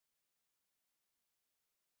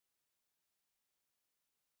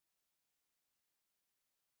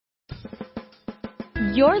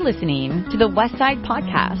You're listening to the Westside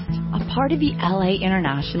Podcast, a part of the LA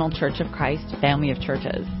International Church of Christ family of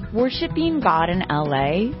churches, worshiping God in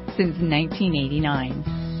LA since 1989.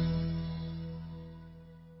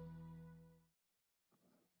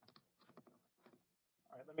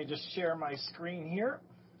 All right, let me just share my screen here.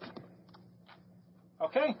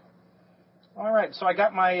 Okay. All right, so I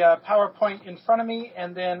got my PowerPoint in front of me,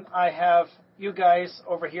 and then I have you guys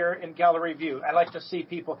over here in gallery view. I like to see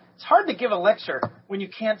people. It's hard to give a lecture when you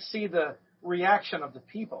can't see the reaction of the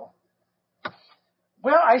people.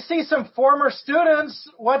 Well, I see some former students.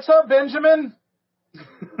 What's up, Benjamin?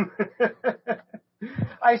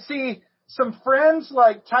 I see some friends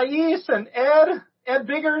like Thais and Ed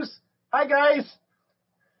Biggers. Hi, guys.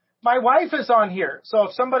 My wife is on here, so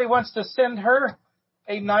if somebody wants to send her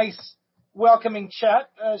a nice welcoming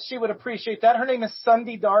chat, she would appreciate that. Her name is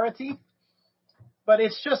Daughrity. But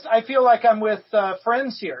it's just, I feel like I'm with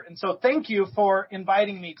friends here. And so thank you for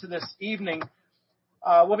inviting me to this evening.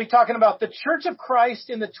 We'll be talking about the Church of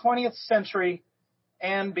Christ in the 20th century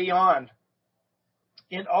and beyond,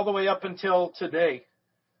 and all the way up until today.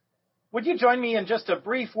 Would you join me in just a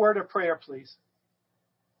brief word of prayer, please?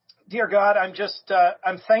 Dear God,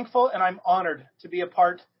 I'm thankful and I'm honored to be a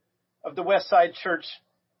part of the Westside Church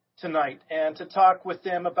tonight and to talk with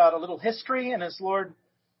them about a little history. And as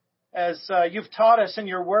you've taught us in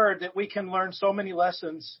your word, that we can learn so many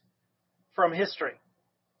lessons from history.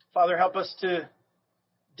 Father, help us to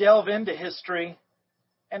delve into history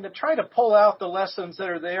and to try to pull out the lessons that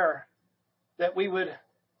are there that we would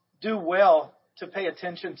do well to pay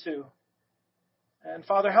attention to. And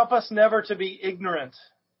Father, help us never to be ignorant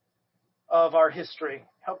of our history.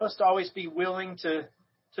 Help us to always be willing to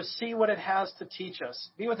see what it has to teach us.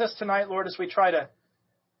 Be with us tonight, Lord, as we try to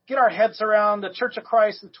get our heads around the Church of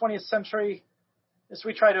Christ in the 20th century, as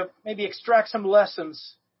we try to maybe extract some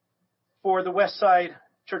lessons for the Westside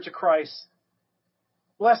Church of Christ.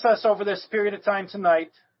 Bless us over this period of time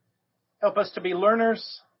tonight. Help us to be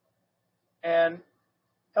learners and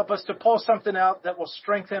help us to pull something out that will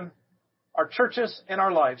strengthen our churches and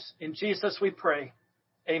our lives. In Jesus we pray.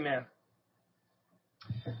 Amen.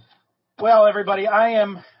 Well, everybody,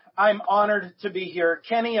 I'm honored to be here.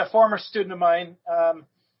 Kenny, a former student of mine,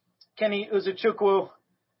 Kenny Uzuchukwu,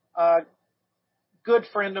 good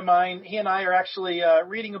friend of mine. He and I are actually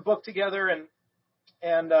reading a book together,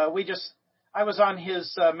 and I was on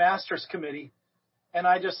his master's committee, and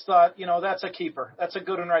I just thought, that's a keeper. That's a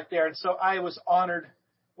good one right there. And so I was honored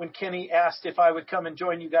when Kenny asked if I would come and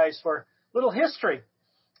join you guys for a little history.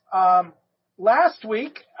 Last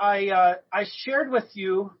week, I shared with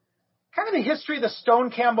you kind of the history of the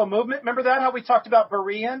Stone Campbell movement. Remember that, how we talked about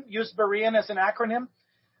Berean, used Berean as an acronym?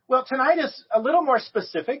 Well, tonight is a little more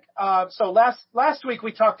specific. So last week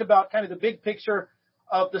we talked about kind of the big picture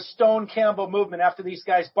of the Stone Campbell movement after these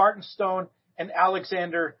guys, Barton Stone and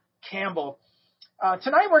Alexander Campbell.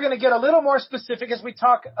 Tonight we're going to get a little more specific as we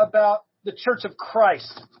talk about the Church of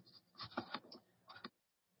Christ.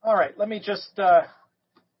 All right, let me just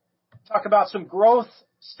talk about some growth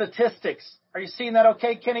statistics. Are you seeing that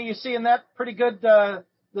okay, Kenny? You seeing that pretty good, the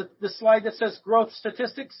slide that says growth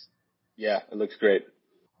statistics? Yeah, it looks great.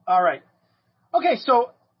 All right. Okay,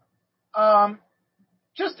 so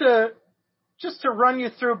just to run you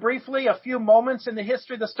through briefly a few moments in the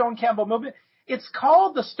history of the Stone Campbell movement. It's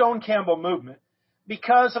called the Stone Campbell movement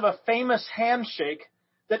because of a famous handshake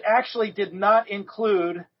that actually did not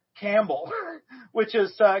include Campbell, which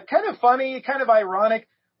is kind of funny, kind of ironic.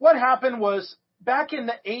 What happened was back in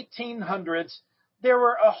the 1800s, there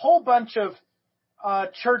were a whole bunch of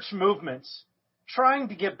church movements trying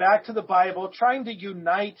to get back to the Bible, trying to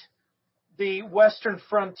unite the Western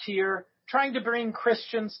frontier, trying to bring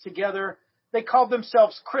Christians together. They called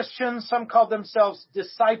themselves Christians. Some called themselves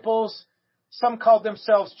disciples. Some called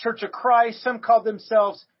themselves Church of Christ. Some called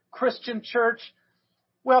themselves Christian Church.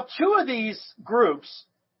 Well, two of these groups,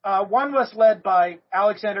 one was led by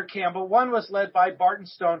Alexander Campbell, one was led by Barton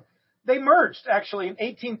Stone. They merged, actually, in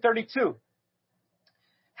 1832.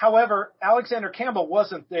 However, Alexander Campbell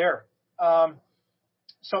wasn't there.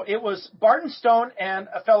 So it was Barton Stone and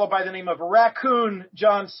a fellow by the name of Raccoon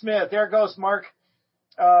John Smith. There goes Mark.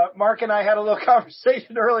 Mark and I had a little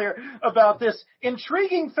conversation earlier about this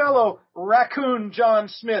intriguing fellow, Raccoon John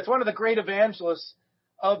Smith, one of the great evangelists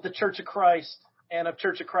of the Church of Christ and of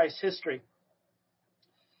Church of Christ history.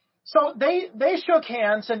 So they shook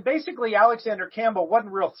hands, and basically Alexander Campbell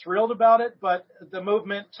wasn't real thrilled about it, but the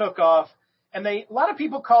movement took off, and a lot of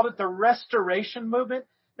people called it the Restoration Movement.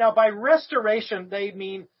 Now, by restoration, they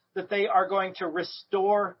mean that they are going to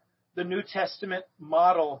restore the New Testament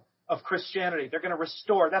model of Christianity. They're going to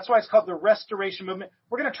restore. That's why it's called the Restoration Movement.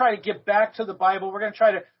 We're going to try to get back to the Bible. We're going to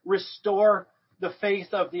try to restore the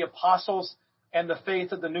faith of the apostles and the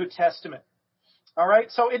faith of the New Testament. All right,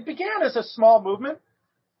 so it began as a small movement,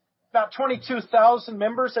 about 22,000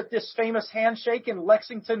 members at this famous handshake in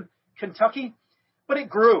Lexington, Kentucky. But it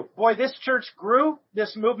grew. Boy, this church grew.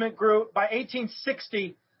 This movement grew. By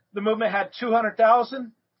 1860, the movement had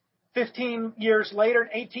 200,000. 15 years later,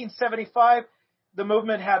 in 1875, the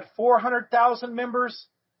movement had 400,000 members.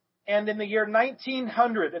 And in the year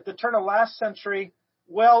 1900, at the turn of last century,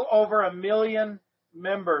 well over 1 million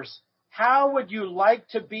members. How would you like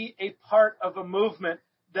to be a part of a movement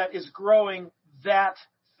that is growing that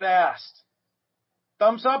fast?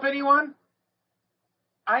 Thumbs up, anyone?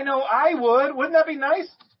 I know I would. Wouldn't that be nice?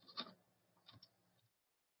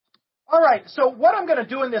 All right, so what I'm going to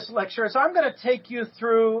do in this lecture is I'm going to take you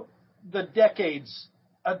through the decades,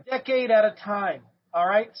 a decade at a time. All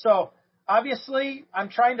right, so obviously I'm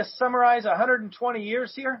trying to summarize 120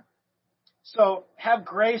 years here, so have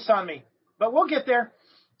grace on me. But we'll get there.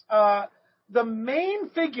 The main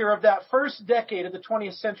figure of that first decade of the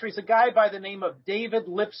 20th century is a guy by the name of David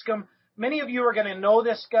Lipscomb. Many of you are going to know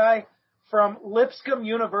this guy from Lipscomb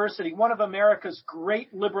University, one of America's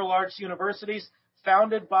great liberal arts universities,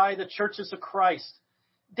 founded by the Churches of Christ.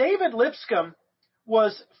 David Lipscomb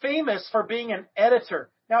was famous for being an editor.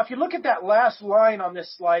 Now, if you look at that last line on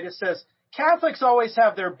this slide, it says, Catholics always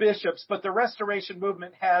have their bishops, but the Restoration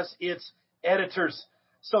Movement has its editors.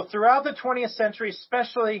 So throughout the 20th century,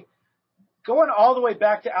 especially going all the way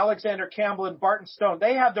back to Alexander Campbell and Barton Stone,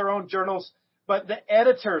 they had their own journals, but the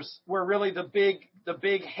editors were really the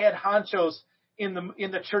big head honchos in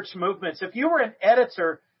the church movements. If you were an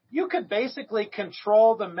editor, you could basically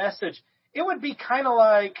control the message. It would be kind of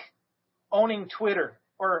like owning Twitter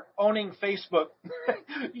or owning Facebook.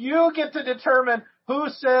 You get to determine who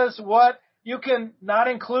says what. You can not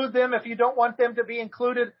include them if you don't want them to be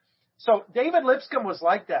included. So David Lipscomb was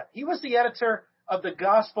like that. He was the editor of the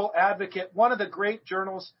Gospel Advocate, one of the great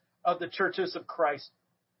journals of the Churches of Christ.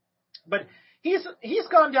 But he's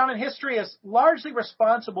gone down in history as largely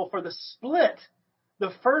responsible for the split,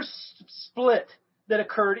 the first split that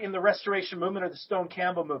occurred in the Restoration Movement or the Stone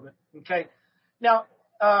Campbell movement. Okay. Now,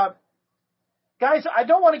 guys, I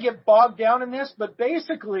don't want to get bogged down in this, but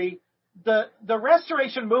basically the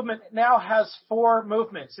Restoration Movement now has 4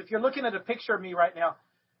 movements. If you're looking at a picture of me right now,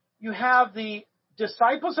 you have the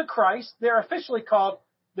Disciples of Christ. They're officially called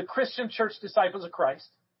the Christian Church Disciples of Christ.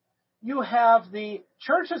 You have the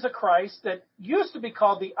Churches of Christ that used to be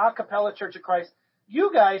called the A Cappella Church of Christ.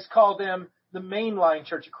 You guys call them the Mainline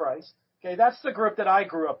Church of Christ. Okay, that's the group that I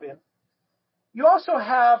grew up in. You also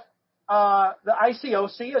have the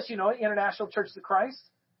ICOC, as you know, International Churches of Christ,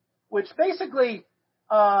 which basically,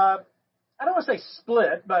 I don't want to say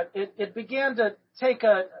split, but it began to take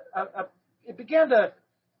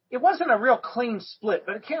it wasn't a real clean split,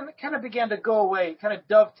 but it kind of began to go away, kind of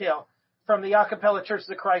dovetail from the A Cappella Churches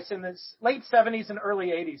of Christ in the late 70s and early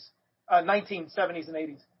 80s, 1970s and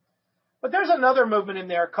 80s. But there's another movement in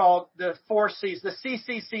there called the 4 C's, the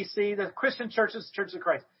CCCC, the Christian Churches of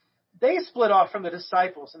Christ. They split off from the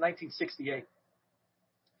Disciples in 1968.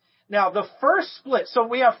 Now, the first split, so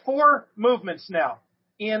we have 4 movements now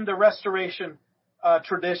in the Restoration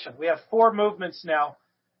tradition. We have 4 movements now,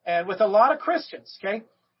 and with a lot of Christians, okay?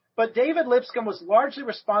 But David Lipscomb was largely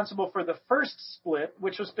responsible for the first split,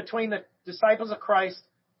 which was between the Disciples of Christ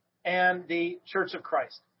and the Church of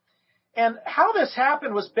Christ. And how this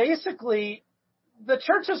happened was basically the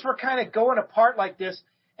churches were kind of going apart like this,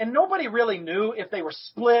 and nobody really knew if they were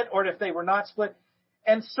split or if they were not split.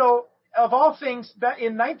 And so, of all things,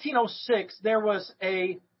 in 1906, there was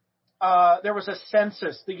a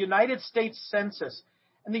census, the United States Census.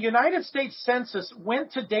 And the United States Census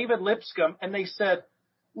went to David Lipscomb and they said,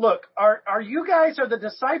 look, are the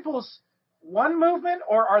disciples one movement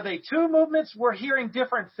or are they 2 movements? We're hearing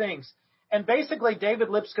different things. And basically, David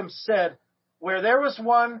Lipscomb said, where there was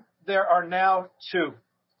 1, there are now 2.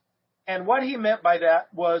 And what he meant by that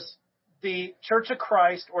was the Church of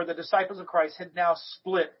Christ or the Disciples of Christ had now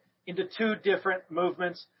split into 2 different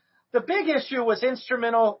movements. The big issue was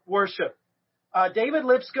instrumental worship. David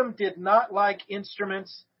Lipscomb did not like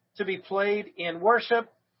instruments to be played in worship.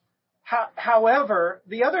 However,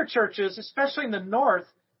 the other churches, especially in the North,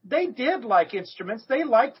 they did like instruments. They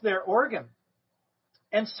liked their organ.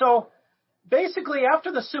 And so basically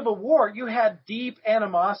after the Civil War, you had deep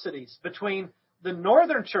animosities between the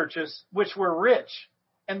Northern churches, which were rich,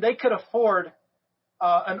 and they could afford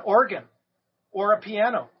an organ or a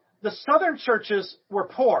piano. The Southern churches were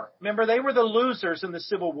poor. Remember, they were the losers in the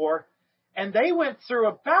Civil War, and they went through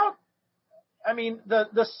about I mean,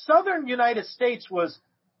 the southern United States was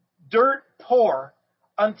dirt poor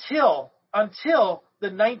until the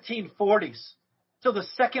 1940s, till the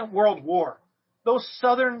Second World War. Those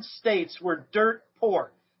southern states were dirt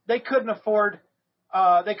poor. They couldn't afford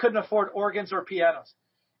organs or pianos.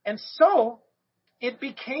 And so it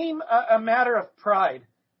became a matter of pride.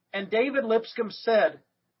 And David Lipscomb said,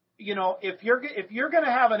 you know, if you're going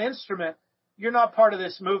to have an instrument, you're not part of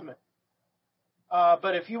this movement.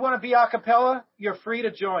 But if you want to be a cappella, you're free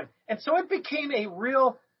to join. And so it became a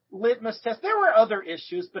real litmus test. There were other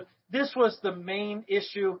issues, but this was the main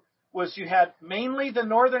issue. Was you had mainly the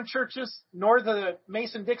northern churches, north of the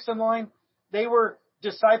Mason-Dixon line. They were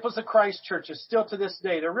Disciples of Christ churches still to this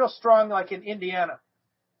day. They're real strong, like in Indiana.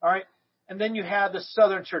 All right. And then you had the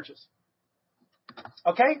southern churches.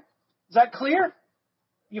 Okay. Is that clear?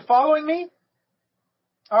 You following me?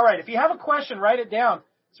 All right. If you have a question, write it down.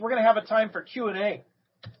 So we're going to have a time for Q&A.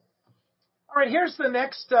 All right. Here's the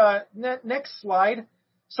next slide.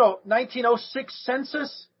 So 1906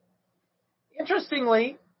 census.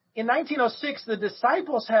 Interestingly, in 1906, the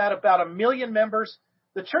disciples had about 1 million members.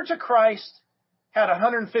 The Church of Christ had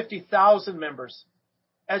 150,000 members.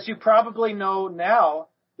 As you probably know now,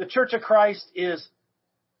 the Church of Christ is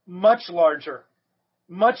much larger,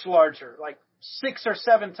 like 6 or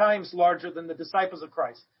 7 times larger than the disciples of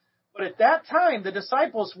Christ. But at that time, the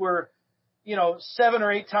disciples were, 7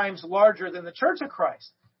 or 8 times larger than the Church of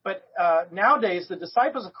Christ. But nowadays, the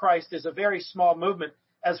disciples of Christ is a very small movement,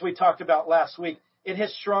 as we talked about last week. It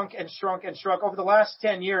has shrunk and shrunk and shrunk. Over the last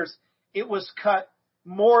 10 years, it was cut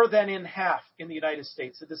more than in half in the United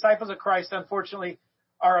States. The disciples of Christ, unfortunately,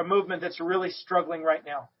 are a movement that's really struggling right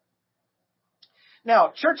now.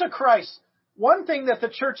 Now, Church of Christ, one thing that the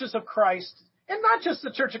churches of Christ, and not just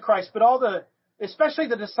the Church of Christ, but especially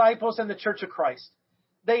the disciples and the Church of Christ,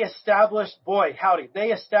 they established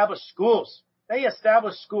schools. They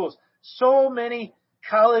established schools. So many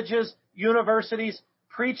colleges, universities,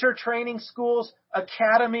 preacher training schools,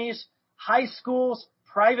 academies, high schools,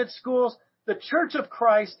 private schools. The Church of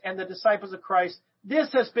Christ and the disciples of Christ,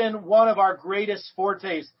 this has been one of our greatest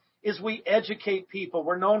fortes, is we educate people.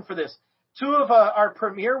 We're known for this. 2 of our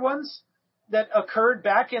premier ones that occurred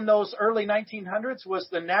back in those early 1900s was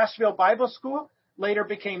the Nashville Bible School, later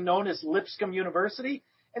became known as Lipscomb University.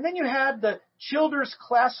 And then you had the Childers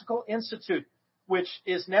Classical Institute, which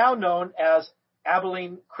is now known as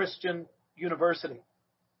Abilene Christian University.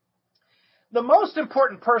 The most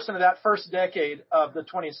important person of that first decade of the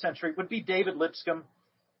 20th century would be David Lipscomb.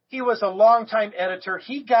 He was a longtime editor.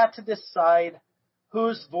 He got to decide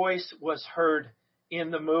whose voice was heard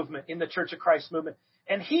in the movement, in the Church of Christ movement.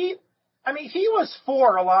 And he was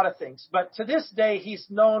for a lot of things, but to this day, he's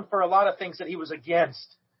known for a lot of things that he was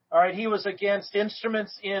against. All right. He was against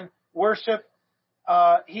instruments in worship.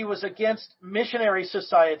 He was against missionary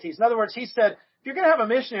societies. In other words, he said, if you're going to have a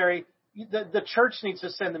missionary, the church needs to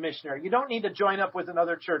send the missionary. You don't need to join up with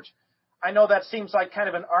another church. I know that seems like kind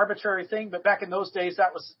of an arbitrary thing, but back in those days,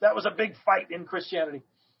 that was a big fight in Christianity.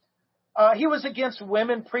 He was against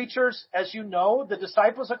women preachers. As you know, the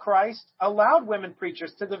disciples of Christ allowed women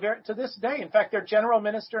preachers to this day. In fact, their general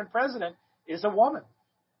minister and president is a woman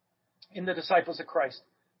in the disciples of Christ.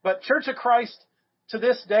 But Church of Christ to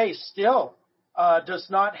this day still does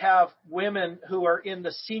not have women who are in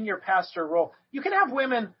the senior pastor role. You can have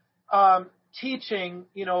women teaching,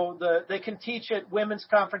 they can teach at women's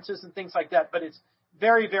conferences and things like that, but it's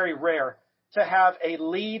very, very rare to have a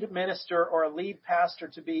lead minister or a lead pastor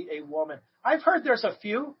to be a woman. I've heard there's a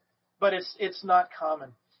few, but it's not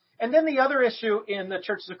common. And then the other issue in the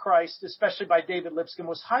Churches of Christ, especially by David Lipscomb,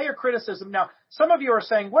 was higher criticism. Now, some of you are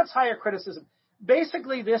saying, what's higher criticism?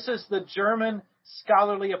 Basically, this is the German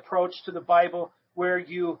scholarly approach to the Bible, where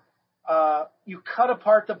you cut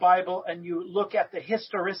apart the Bible and you look at the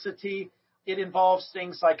historicity. It involves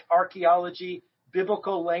things like archaeology,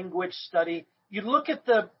 biblical language study. You look at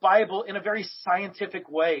the Bible in a very scientific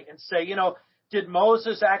way and say, did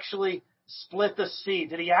Moses actually split the sea?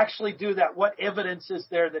 Did he actually do that? What evidence is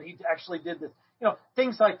there that he actually did this?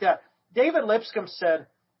 Things like that. David Lipscomb said,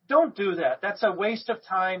 don't do that. That's a waste of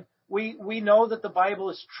time. We know that the Bible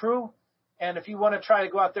is true. And if you want to try to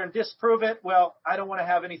go out there and disprove it, well, I don't want to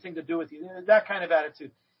have anything to do with you. That kind of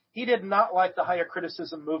attitude. He did not like the higher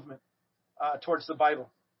criticism movement towards the Bible.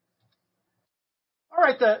 All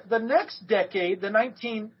right, the next decade, the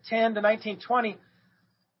 1910 to 1920,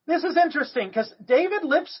 this is interesting because David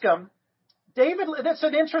Lipscomb, that's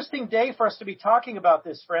an interesting day for us to be talking about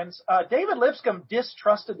this, friends. David Lipscomb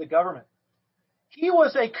distrusted the government. He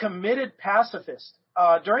was a committed pacifist.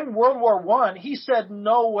 During World War I, he said,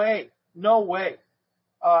 no way.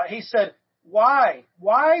 He said, Why?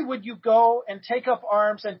 Why would you go and take up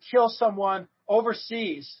arms and kill someone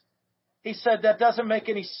overseas? He said that doesn't make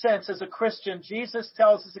any sense as a Christian. Jesus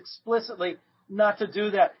tells us explicitly not to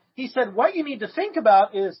do that. He said what you need to think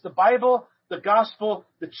about is the Bible, the gospel,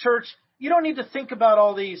 the church. You don't need to think about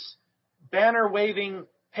all these banner-waving,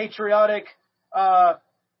 patriotic, all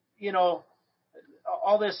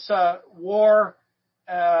this war,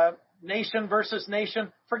 nation versus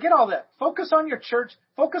nation. Forget all that. Focus on your church.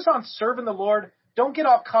 Focus on serving the Lord. Don't get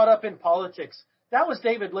all caught up in politics. That was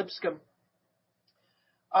David Lipscomb.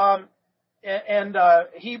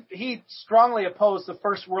 He strongly opposed the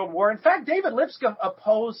First World War. In fact, David Lipscomb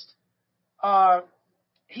opposed,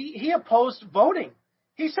 he opposed voting.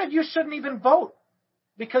 He said you shouldn't even vote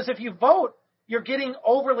because if you vote, you're getting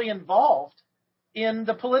overly involved in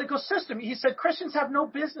the political system. He said Christians have no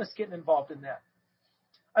business getting involved in that.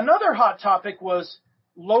 Another hot topic was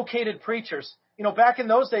located preachers. Back in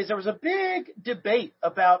those days, there was a big debate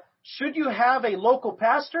about should you have a local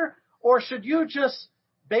pastor or should you just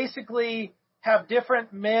basically have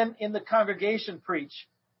different men in the congregation preach.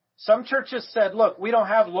 Some churches said, look, we don't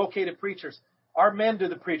have located preachers. Our men do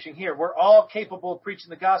the preaching here. We're all capable of preaching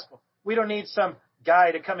the gospel. We don't need some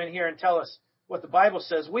guy to come in here and tell us what the Bible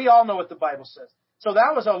says. We all know what the Bible says. So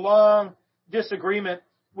that was a long disagreement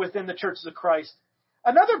within the churches of Christ.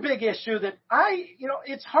 Another big issue that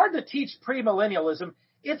it's hard to teach premillennialism.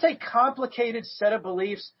 It's a complicated set of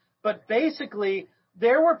beliefs, but basically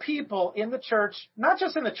there were people in the church, not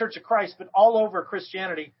just in the Church of Christ, but all over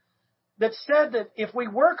Christianity, that said that if we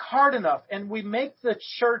work hard enough and we make the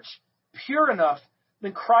church pure enough,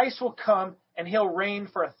 then Christ will come and he'll reign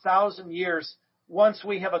for 1,000 years once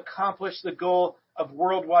we have accomplished the goal of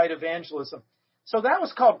worldwide evangelism. So that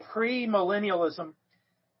was called premillennialism.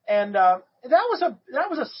 And that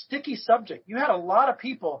was a sticky subject. You had a lot of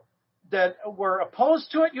people that were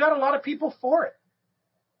opposed to it. You had a lot of people for it.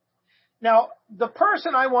 Now, the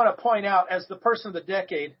person I want to point out as the person of the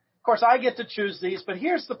decade, of course, I get to choose these, but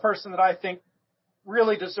here's the person that I think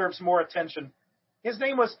really deserves more attention. His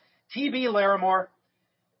name was T.B. Larimore.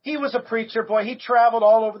 He was a preacher. Boy, he traveled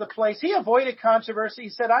all over the place. He avoided controversy. He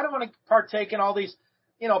said, I don't want to partake in all these,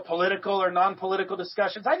 political or non-political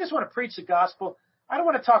discussions. I just want to preach the gospel. I don't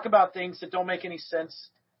want to talk about things that don't make any sense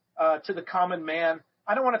to the common man.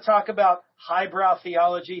 I don't want to talk about highbrow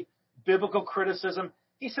theology, biblical criticism.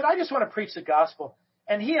 He said, I just want to preach the gospel.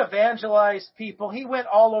 And he evangelized people. He went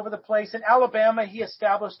all over the place. In Alabama, he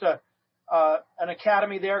established an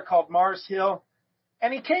academy there called Mars Hill.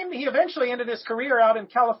 And he eventually ended his career out in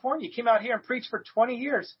California. He came out here and preached for 20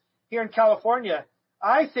 years here in California.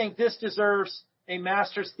 I think this deserves a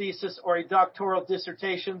master's thesis or a doctoral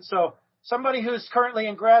dissertation. So somebody who's currently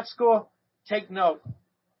in grad school, take note.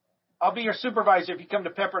 I'll be your supervisor if you come to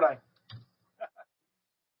Pepperdine.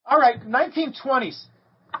 All right, 1920s.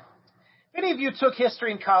 If any of you took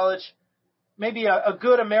history in college, maybe a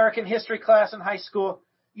good American history class in high school,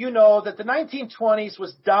 you know that the 1920s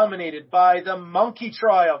was dominated by the monkey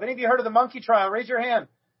trial. If any of you heard of the monkey trial, raise your hand.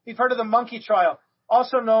 If you've heard of the monkey trial,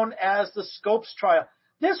 also known as the Scopes trial.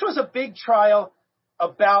 This was a big trial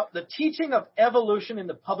about the teaching of evolution in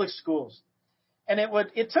the public schools. And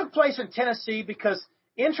it took place in Tennessee because,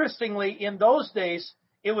 interestingly, in those days,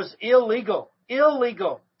 it was illegal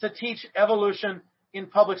to teach evolution in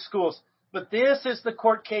public schools. But this is the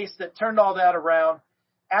court case that turned all that around.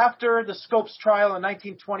 After the Scopes trial in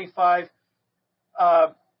 1925,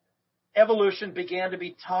 evolution began to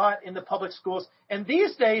be taught in the public schools. And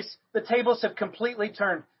these days, the tables have completely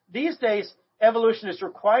turned. These days, evolution is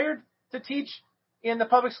required to teach in the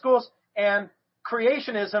public schools, and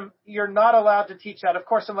creationism, you're not allowed to teach that, of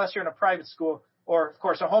course, unless you're in a private school or, of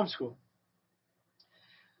course, a homeschool.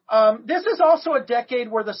 This is also a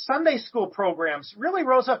decade where the Sunday school programs really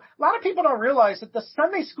rose up. A lot of people don't realize that the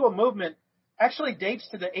Sunday school movement actually dates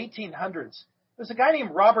to the 1800s. There's a guy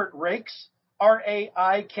named Robert Raikes,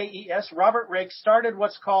 R-A-I-K-E-S. Robert Raikes started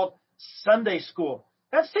what's called Sunday school.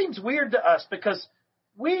 That seems weird to us because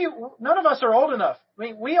none of us are old enough. I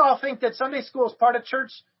mean, we all think that Sunday school is part of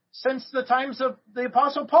church since the times of the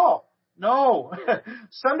Apostle Paul. No.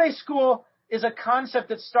 Sunday school is a concept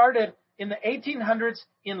that started in the 1800s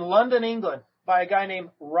in London, England, by a guy named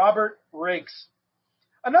Robert Raikes.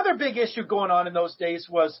 Another big issue going on in those days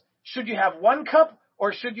was, should you have one cup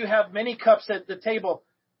or should you have many cups at the table?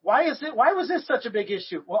 Why was this such a big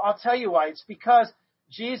issue? Well, I'll tell you why. It's because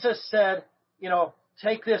Jesus said,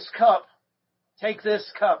 take this cup. Take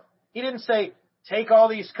this cup. He didn't say, take all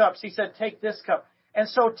these cups. He said, take this cup. And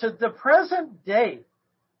so to the present day,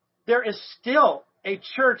 there is still a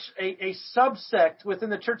church, a subsect within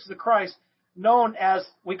the Church of Christ known as,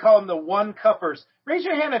 we call them the one-cuppers. Raise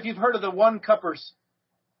your hand if you've heard of the one-cuppers.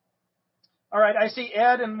 All right, I see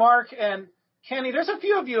Ed and Mark and Kenny. There's a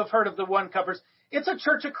few of you who have heard of the one-cuppers. It's a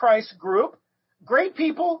Church of Christ group. Great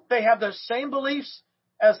people. They have the same beliefs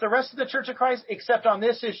as the rest of the Church of Christ, except on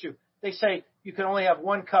this issue. They say you can only have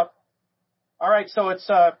one cup. All right, so it's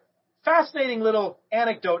a fascinating little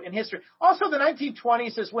anecdote in history. Also, the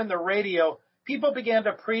 1920s is when the radio, people began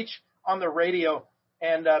to preach on the radio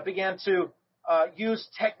and began to use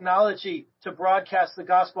technology to broadcast the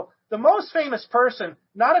gospel. The most famous person,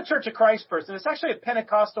 not a Church of Christ person, it's actually a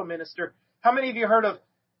Pentecostal minister. How many of you heard of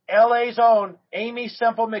LA's own Amy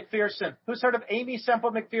Semple McPherson? Who's heard of Amy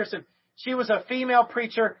Semple McPherson? She was a female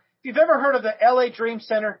preacher. If you've ever heard of the LA Dream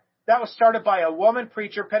Center, that was started by a woman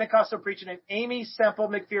preacher, Pentecostal preacher named Amy Semple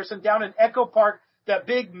McPherson down in Echo Park, that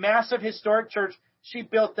big, massive, historic church. She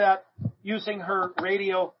built that using her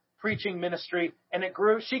radio preaching ministry, and it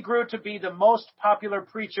grew. She grew to be the most popular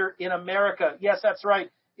preacher in America. Yes, that's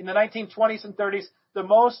right. In the 1920s and 30s, the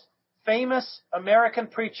most famous American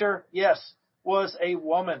preacher, yes, was a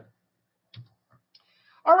woman.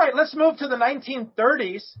 All right, let's move to the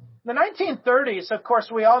 1930s. The 1930s, of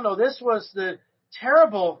course, we all know this was the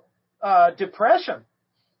terrible Depression.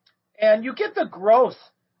 And you get the growth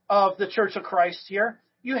of the Church of Christ here.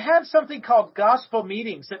 You had something called gospel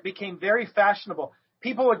meetings that became very fashionable.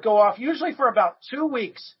 People would go off usually for about 2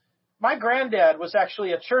 weeks. My granddad was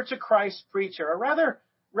actually a Church of Christ preacher, a rather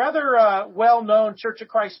well-known Church of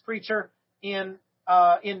Christ preacher in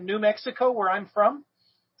New Mexico, where I'm from.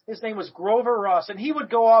 His name was Grover Ross, and he would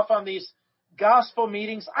go off on these gospel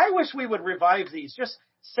meetings. I wish we would revive these. Just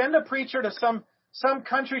send a preacher to some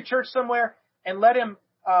country church somewhere and let him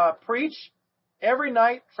preach every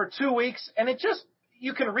night for 2 weeks. And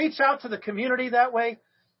you can reach out to the community that way.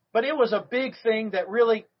 But it was a big thing that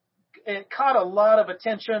really it caught a lot of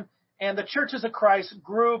attention, and the churches of Christ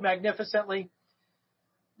grew magnificently.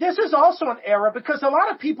 This is also an era because a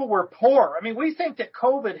lot of people were poor. I mean, we think that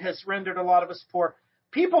COVID has rendered a lot of us poor.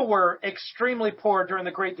 People were extremely poor during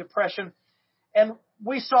the Great Depression, and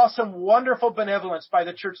we saw some wonderful benevolence by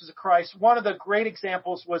the churches of Christ. One of the great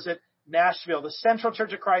examples was at Nashville, the Central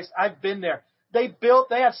Church of Christ. I've been there. They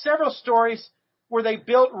had several stories where they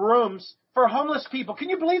built rooms for homeless people. Can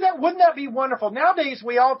you believe that? Wouldn't that be wonderful? Nowadays,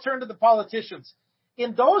 we all turn to the politicians.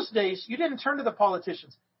 In those days, you didn't turn to the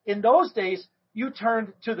politicians. In those days, you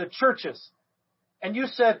turned to the churches. And you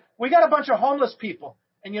said, we got a bunch of homeless people.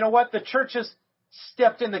 And you know what? The churches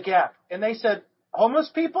stepped in the gap. And they said, homeless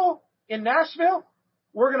people in Nashville?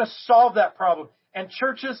 We're going to solve that problem. And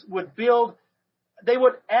churches would they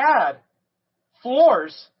would add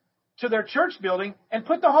floors to their church building and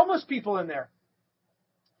put the homeless people in there.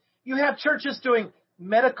 You have churches doing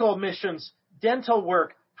medical missions, dental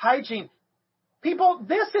work, hygiene. People,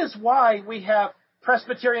 this is why we have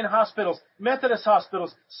Presbyterian hospitals, Methodist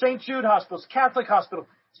hospitals, St. Jude hospitals, Catholic hospitals.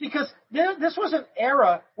 It's because this was an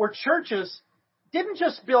era where churches didn't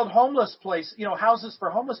just build houses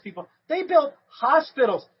for homeless people. They built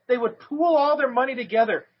hospitals. They would pool all their money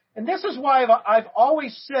together. And this is why I've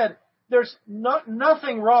always said there's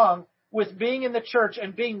nothing wrong with being in the church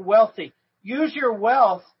and being wealthy. Use your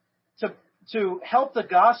wealth to help the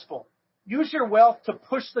gospel. Use your wealth to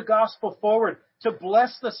push the gospel forward, to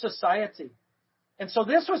bless the society. And so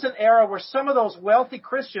this was an era where some of those wealthy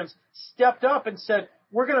Christians stepped up and said,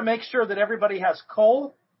 we're going to make sure that everybody has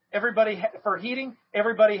coal, everybody for heating,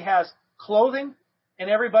 everybody has clothing, and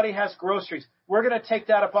everybody has groceries. We're going to take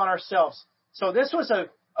that upon ourselves. So this was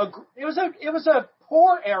it was a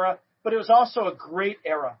poor era, but it was also a great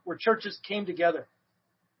era where churches came together.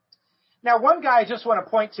 Now, one guy I just want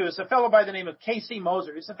to point to is a fellow by the name of K.C.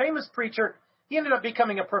 Moser. He's a famous preacher. He ended up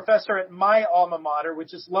becoming a professor at my alma mater,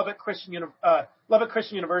 which is Lubbock Christian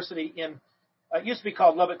University it used to be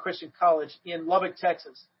called Lubbock Christian College in Lubbock,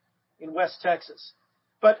 Texas, in West Texas.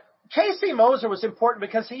 But K.C. Moser was important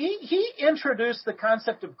because he introduced the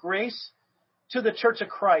concept of grace to the Church of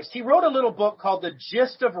Christ. He wrote a little book called The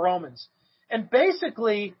Gist of Romans. And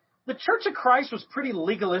basically, the Church of Christ was pretty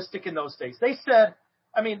legalistic in those days.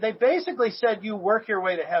 They basically said you work your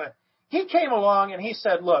way to heaven. He came along and he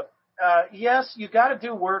said, look, yes, you got to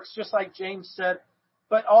do works, just like James said,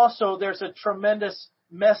 but also there's a tremendous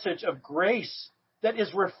message of grace that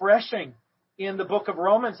is refreshing in the book of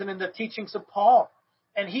Romans and in the teachings of Paul.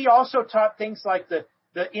 And he also taught things like the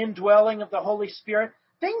indwelling of the Holy Spirit,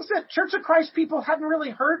 things that Church of Christ people hadn't really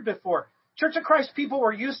heard before. Church of Christ people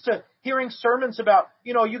were used to hearing sermons about,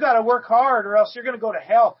 you got to work hard or else you're going to go to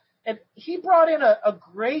hell. And he brought in a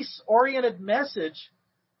grace-oriented message.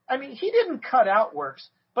 I mean, he didn't cut out works,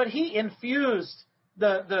 but he infused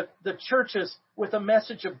the churches with a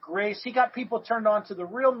message of grace. He got people turned on to the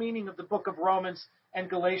real meaning of the book of Romans and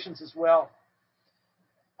Galatians as well.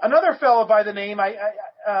 Another fellow by the name,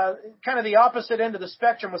 kind of the opposite end of the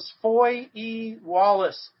spectrum, was Foy E.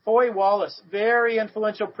 Wallace. Foy Wallace, very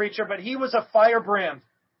influential preacher, but he was a firebrand.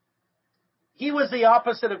 He was the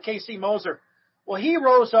opposite of K.C. Moser. Well, he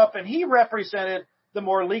rose up and he represented the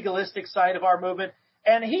more legalistic side of our movement,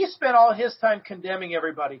 and he spent all his time condemning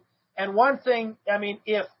everybody. And one thing, I mean,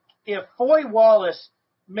 if Foy Wallace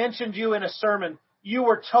mentioned you in a sermon, you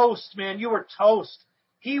were toast, man. You were toast.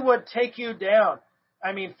 He would take you down.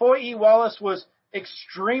 I mean, Foy E. Wallace was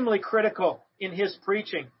extremely critical in his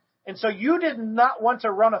preaching. And so you did not want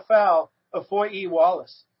to run afoul of Foy E.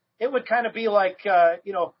 Wallace. It would kind of be like,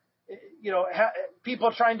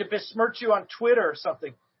 people trying to besmirch you on Twitter or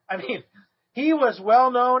something. I mean, he was well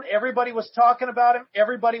known. Everybody was talking about him.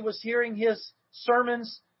 Everybody was hearing his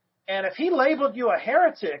sermons. And if he labeled you a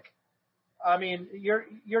heretic, I mean,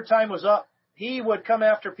 your time was up. He would come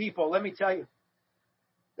after people, let me tell you.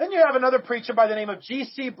 Then you have another preacher by the name of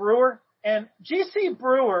G.C. Brewer. And G.C.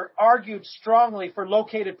 Brewer argued strongly for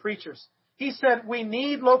located preachers. He said, we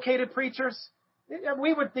need located preachers.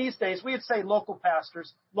 We would these days, we would say local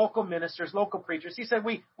pastors, local ministers, local preachers. He said,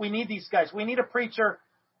 we need these guys. We need a preacher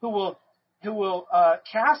who will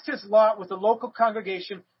cast his lot with the local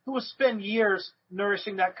congregation, who will spend years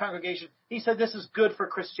nourishing that congregation. He said, this is good for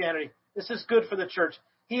Christianity. This is good for the church.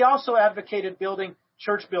 He also advocated building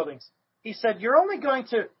church buildings. He said, you're only going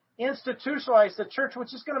to institutionalize the church,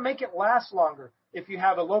 which is going to make it last longer if you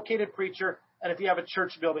have a located preacher and if you have a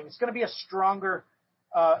church building. It's going to be a stronger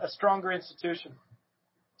institution.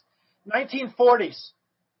 1940s.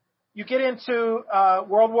 You get into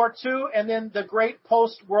World War II, and then the great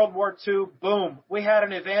post-World War II boom. We had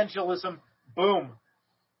an evangelism boom.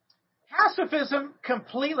 Pacifism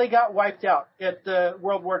completely got wiped out at the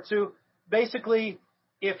World War II. Basically,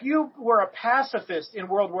 if you were a pacifist in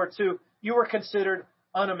World War II, you were considered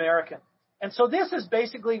un-American. And so this is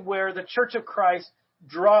basically where the Church of Christ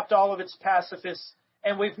dropped all of its pacifists,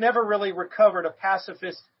 and we've never really recovered a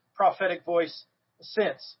pacifist prophetic voice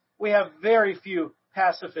since. We have very few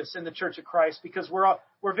pacifists in the Church of Christ because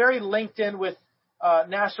we're very linked in with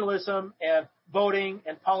nationalism and voting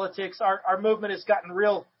and politics. Our movement has gotten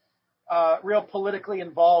real politically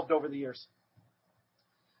involved over the years.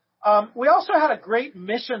 We also had a great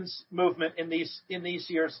missions movement in these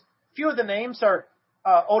years. A few of the names are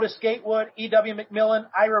Otis Gatewood, E.W. McMillan,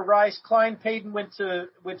 Ira Rice, Klein Payton went to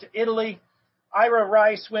Italy. Ira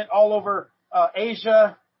Rice went all over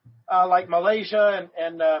Asia, like Malaysia,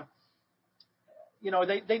 and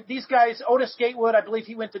these guys. Otis Gatewood, I believe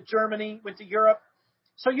he went to Germany, went to Europe.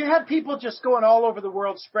 So you had people just going all over the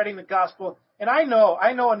world spreading the gospel. And I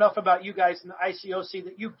know enough about you guys in the ICOC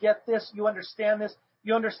that you get this, you understand this,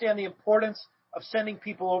 you understand the importance of sending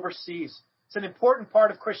people overseas. It's an important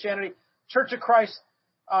part of Christianity. Church of Christ,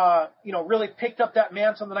 really picked up that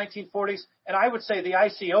mantle in the 1940s, and I would say the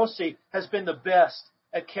ICOC has been the best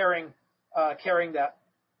at carrying that.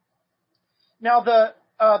 Now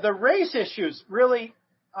the race issues really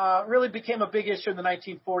became a big issue in the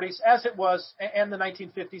 1940s, as it was, and the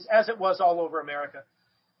 1950s, as it was all over America.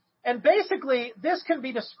 And basically, this can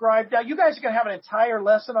be described. Now, you guys are going to have an entire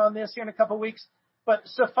lesson on this here in a couple of weeks, but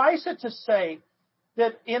suffice it to say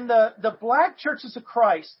that in the black churches of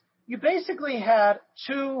Christ, you basically had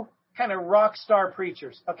two kind of rock star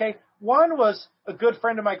preachers, okay? One was a good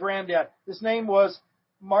friend of my granddad. His name was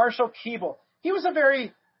Marshall Keeble. He was a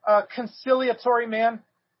very conciliatory man.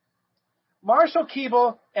 Marshall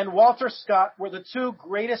Keeble and Walter Scott were the two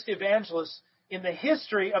greatest evangelists in the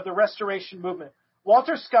history of the Restoration movement.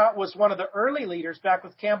 Walter Scott was one of the early leaders back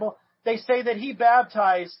with Campbell. They say that he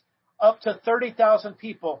baptized up to 30,000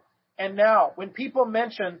 people. And now, when people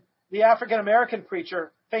mention the African-American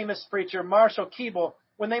preacher, famous preacher, Marshall Keeble,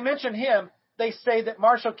 when they mention him, they say that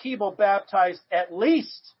Marshall Keeble baptized at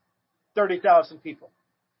least 30,000 people.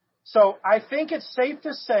 So I think it's safe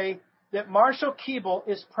to say that Marshall Keeble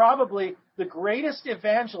is probably the greatest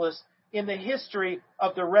evangelist in the history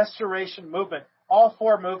of the Restoration movement, all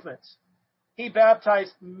four movements. He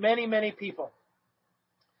baptized many, many people.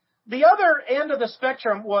 The other end of the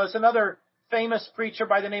spectrum was another famous preacher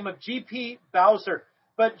by the name of G.P. Bowser.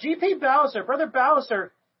 But G.P. Bowser, Brother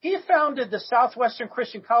Bowser, he founded the Southwestern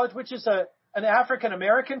Christian College, which is an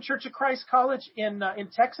African-American Church of Christ college in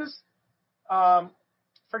Texas.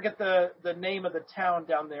 Forget the name of the town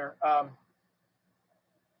down there.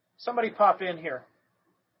 Somebody pop in here.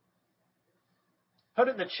 Put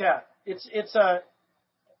it in the chat. It's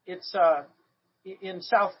in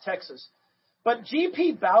South Texas. But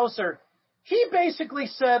G.P. Bowser, he basically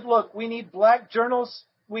said, look, we need black journals.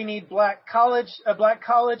 We need a black college.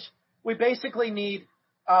 We basically need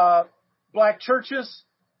black churches.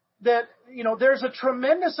 That, there's a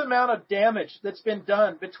tremendous amount of damage that's been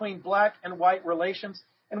done between black and white relations.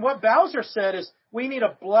 And what Bowser said is we need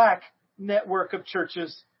a black network of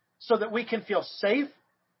churches so that we can feel safe,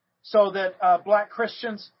 so that black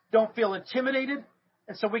Christians don't feel intimidated,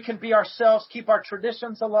 and so we can be ourselves, keep our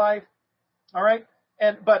traditions alive. All right?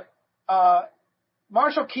 But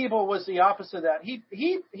Marshall Keeble was the opposite of that.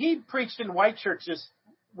 He preached in white churches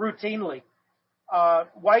routinely.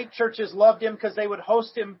 White churches loved him because they would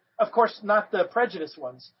host him. Of course, not the prejudiced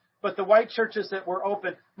ones, but the white churches that were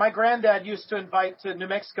open. My granddad used to invite to New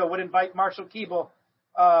Mexico, would invite Marshall Keeble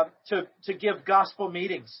to give gospel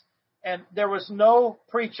meetings. And there was no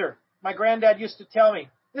preacher. My granddad used to tell me,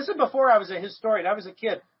 this is before I was a historian, I was a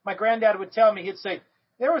kid. My granddad would tell me, he'd say,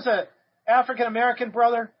 there was a African-American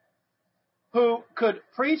brother who could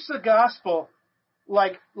preach the gospel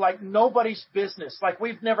like nobody's business, like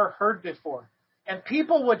we've never heard before. And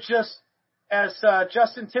people would just, as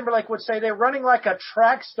Justin Timberlake would say, they're running like a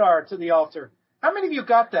track star to the altar. How many of you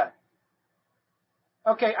got that?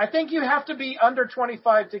 Okay, I think you have to be under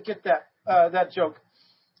 25 to get that joke.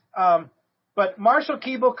 But Marshall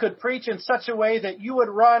Keeble could preach in such a way that you would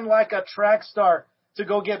run like a track star to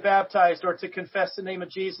go get baptized or to confess the name of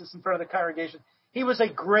Jesus in front of the congregation. He was a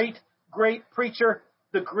great, great preacher,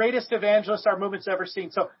 the greatest evangelist our movement's ever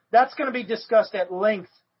seen. So that's going to be discussed at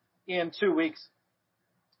length in 2 weeks.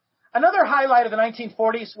 Another highlight of the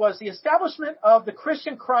 1940s was the establishment of the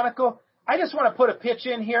Christian Chronicle. I just want to put a pitch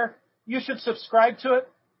in here. You should subscribe to it.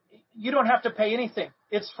 You don't have to pay anything.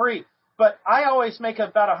 It's free. But I always make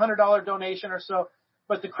about a $100 donation or so.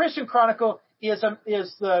 But the Christian Chronicle is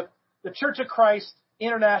the Church of Christ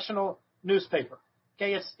International newspaper.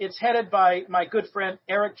 Okay, it's headed by my good friend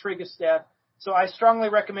Eric Trigestad. So I strongly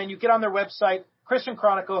recommend you get on their website, Christian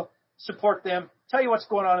Chronicle, support them, tell you what's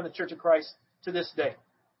going on in the Church of Christ to this day.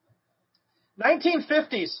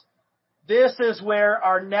 1950s, this is where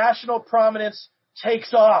our national prominence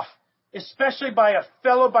takes off, especially by a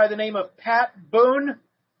fellow by the name of Pat Boone,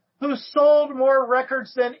 who sold more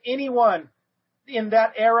records than anyone in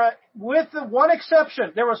that era, with one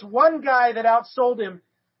exception. There was one guy that outsold him.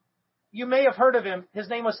 You may have heard of him. His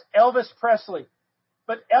name was Elvis Presley.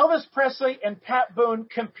 But Elvis Presley and Pat Boone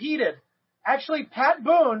competed. Actually, Pat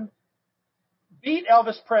Boone beat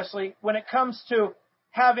Elvis Presley when it comes to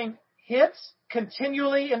having hits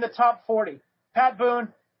continually in the top 40. Pat Boone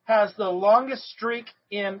has the longest streak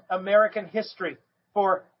in American history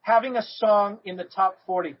for having a song in the top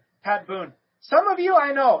 40. Pat Boone. Some of you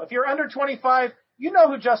I know, if you're under 25, you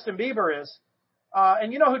know who Justin Bieber is,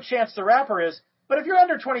 and you know who Chance the Rapper is. But if you're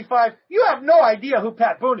under 25, you have no idea who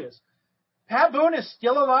Pat Boone is. Pat Boone is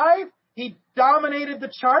still alive. He dominated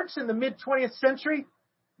the charts in the mid-20th century.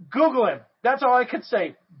 Google him. That's all I could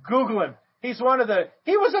say. Google him. He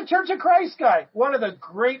was a Church of Christ guy, one of the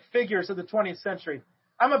great figures of the 20th century.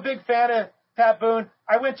 I'm a big fan of Pat Boone.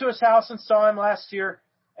 I went to his house and saw him last year,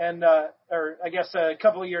 and or I guess a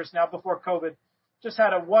couple of years now before COVID. Just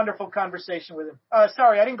had a wonderful conversation with him.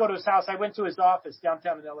 Sorry, I didn't go to his house. I went to his office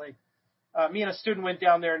downtown in L.A. Me and a student went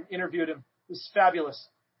down there and interviewed him. It was fabulous.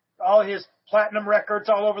 All his platinum records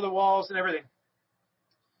all over the walls and everything.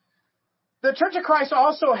 The Church of Christ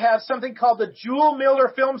also has something called the Jewel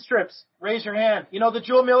Miller film strips. Raise your hand. You know the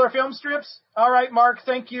Jewel Miller film strips? All right, Mark,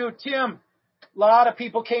 thank you. Tim, a lot of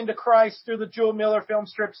people came to Christ through the Jewel Miller film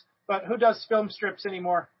strips, but who does film strips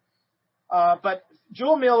anymore? But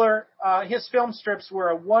Jewel Miller, his film strips were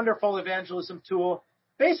a wonderful evangelism tool,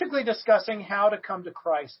 basically discussing how to come to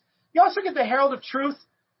Christ. You also get the Herald of Truth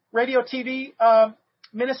radio TV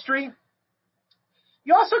ministry.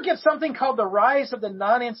 You also get something called the Rise of the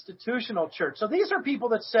Non-Institutional Church. So these are people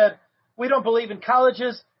that said, we don't believe in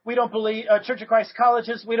colleges. We don't believe Church of Christ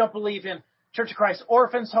colleges. We don't believe in Church of Christ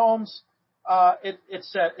orphans homes, et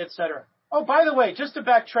cetera. Oh, by the way, just to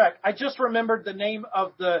backtrack, I just remembered the name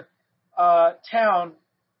of the town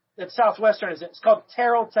that Southwestern is in. It's called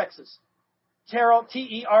Terrell, Texas. Terrell,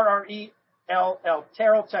 T-E-R-R-E-L-L,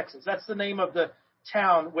 Terrell, Texas. That's the name of the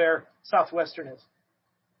town where Southwestern is.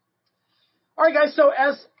 All right, guys, so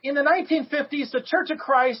as in the 1950s, the Church of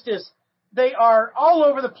Christ they are all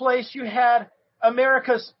over the place. You had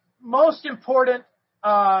America's most important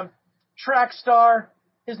track star.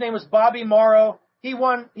 His name was Bobby Morrow. He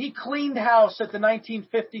cleaned house at the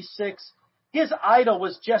 1956. His idol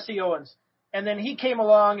was Jesse Owens. And then he came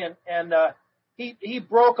along and he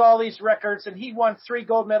broke all these records and he won 3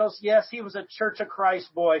 gold medals. Yes, he was a Church of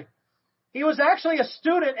Christ boy. He was actually a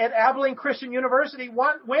student at Abilene Christian University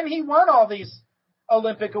when he won all these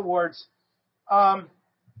Olympic awards.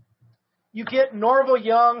 You get Norval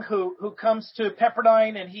Young, who comes to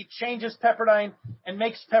Pepperdine, and he changes Pepperdine and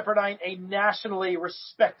makes Pepperdine a nationally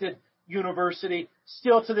respected university.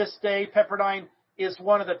 Still to this day, Pepperdine is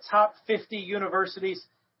one of the top 50 universities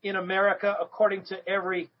in America, according to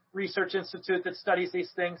every research institute that studies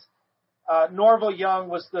these things. Norval Young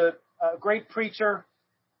was the great preacher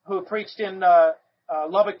who preached in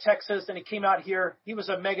Lubbock, Texas, and he came out here. He was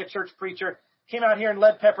a mega church preacher, came out here and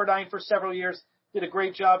led Pepperdine for several years, did a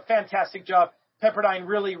great job, fantastic job. Pepperdine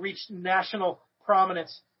really reached national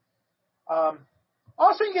prominence.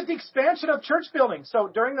 Also, you get the expansion of church buildings. So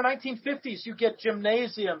during the 1950s, you get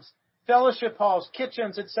gymnasiums, fellowship halls,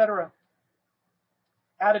 kitchens, etc.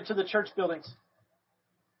 added to the church buildings.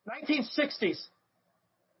 1960s.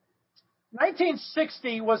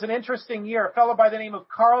 1960 was an interesting year. A fellow by the name of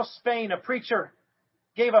Carl Spain, a preacher,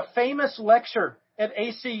 gave a famous lecture at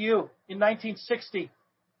ACU in 1960.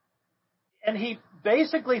 And he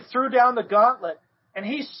basically threw down the gauntlet. And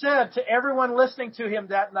he said to everyone listening to him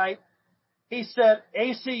that night, he said,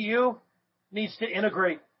 ACU needs to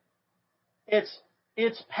integrate.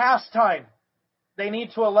 It's past time. They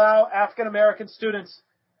need to allow African American students.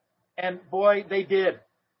 And boy, they did.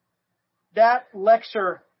 That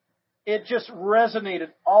lecture, it just resonated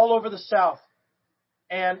all over the South.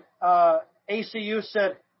 And ACU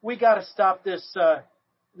said, we got to stop this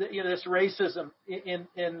this racism in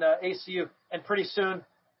ACU. And pretty soon,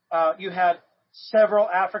 you had several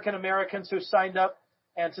African Americans who signed up.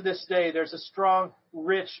 And to this day, there's a strong,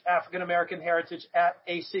 rich African American heritage at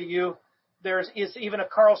ACU. There is even a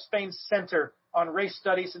Carl Spain Center on Race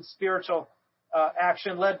Studies and Spiritual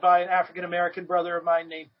Action, led by an African American brother of mine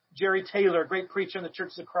named Jerry Taylor, great preacher in the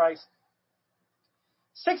Churches of Christ.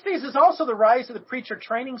 60s is also the rise of the preacher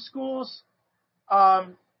training schools.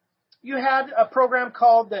 You had a program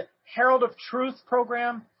called the Herald of Truth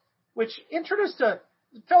program, which introduced a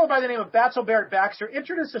fellow by the name of Batzel Barrett Baxter,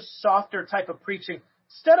 introduced a softer type of preaching.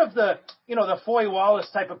 Instead of the Foy Wallace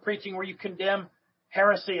type of preaching where you condemn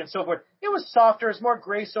heresy and so forth, it was softer, it was more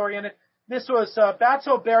grace-oriented. This was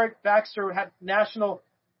Batzel Barrett Baxter, who had national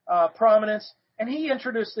prominence, and he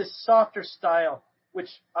introduced this softer style, which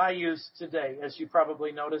I use today, as you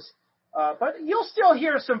probably notice. But you'll still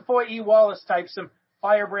hear some Foy E. Wallace types, some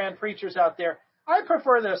firebrand preachers out there. I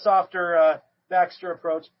prefer the softer Baxter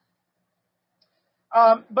approach.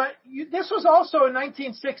 But this was also in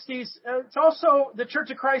 1960s. It's also the Church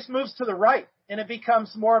of Christ moves to the right, and it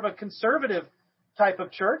becomes more of a conservative type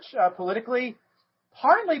of church politically,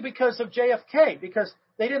 partly because of JFK, because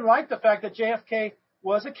they didn't like the fact that JFK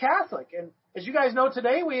was a Catholic. And as you guys know,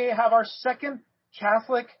 today we have our second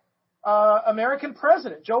Catholic American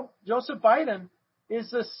president. Joseph Biden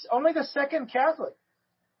is only the second Catholic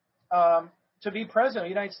to be president of the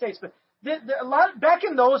United States. But back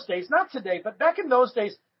in those days, not today, but back in those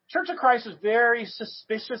days, Church of Christ was very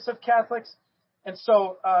suspicious of Catholics. And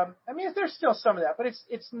so, there's still some of that, but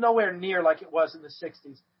it's nowhere near like it was in the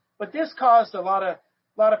 60s. But this caused a lot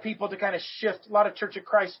of people to kind of shift, a lot of Church of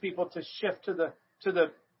Christ people to shift to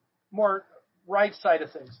the more right side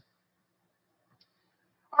of things.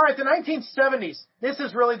 All right, the 1970s. This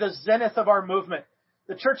is really the zenith of our movement.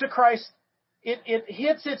 The Church of Christ, it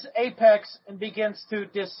hits its apex and begins to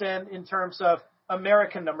descend in terms of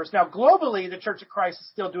American numbers. Now, globally, the Church of Christ is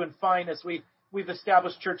still doing fine as we've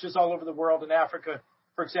established churches all over the world, in Africa,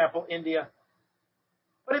 for example, India.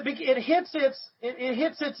 But it hits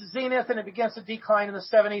its zenith and it begins to decline in the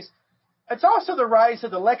 70s. It's also the rise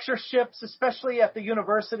of the lectureships, especially at the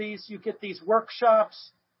universities. You get these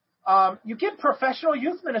workshops. You get professional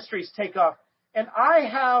youth ministries take off. And I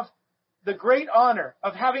have the great honor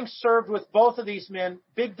of having served with both of these men,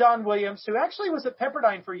 Big Don Williams, who actually was at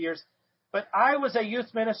Pepperdine for years, but I was a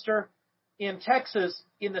youth minister in Texas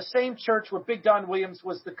in the same church where Big Don Williams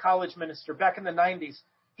was the college minister back in the 90s.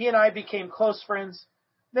 He and I became close friends.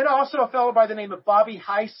 Then also a fellow by the name of Bobby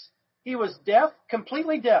Heiss. He was deaf,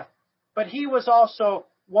 completely deaf, but he was also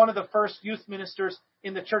one of the first youth ministers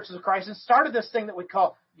in the Churches of Christ and started this thing that we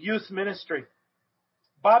call youth ministry.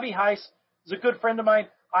 Bobby Heiss is a good friend of mine.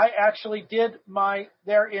 I actually did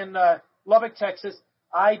there in Lubbock, Texas,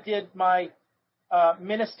 I did my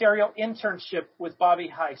ministerial internship with Bobby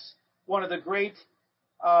Heiss. One of the great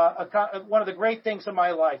things in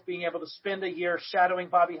my life, being able to spend a year shadowing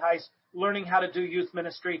Bobby Heiss, learning how to do youth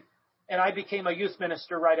ministry. And I became a youth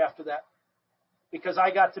minister right after that because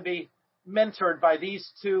I got to be mentored by these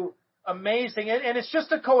two amazing, and it's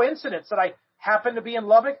just a coincidence that I happened to be in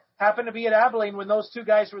Lubbock, happened to be at Abilene when those two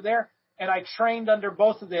guys were there, and I trained under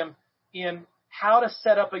both of them in how to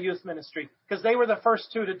set up a youth ministry because they were the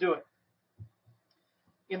first two to do it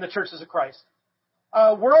in the Churches of Christ.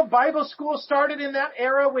 World Bible School started in that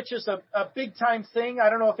era, which is a big time thing. I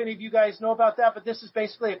don't know if any of you guys know about that, but this is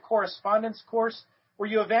basically a correspondence course where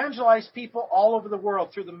you evangelize people all over the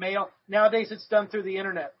world through the mail. Nowadays, it's done through the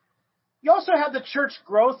internet. You also have the church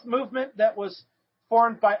growth movement that was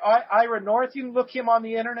formed by Ira North. You can look him on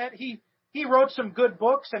the internet. He wrote some good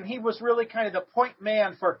books, and he was really kind of the point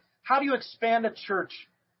man for how do you expand a church.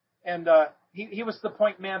 And he was the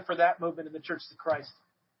point man for that movement in the Church of Christ.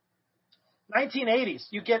 1980s,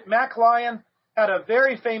 you get Mac Lyon had a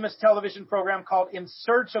very famous television program called In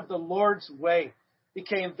Search of the Lord's Way.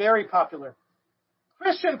 Became very popular.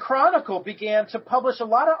 Christian Chronicle began to publish a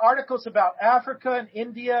lot of articles about Africa and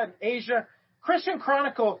India and Asia. Christian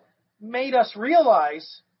Chronicle made us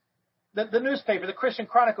realize, the newspaper, the Christian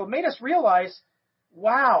Chronicle, made us realize,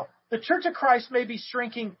 wow, the Church of Christ may be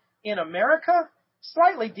shrinking in America,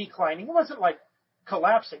 slightly declining. It wasn't like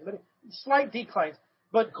collapsing, but slight declines.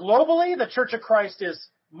 But globally, the Church of Christ is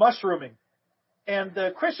mushrooming. And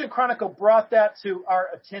the Christian Chronicle brought that to our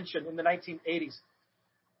attention in the 1980s.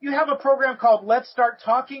 You have a program called Let's Start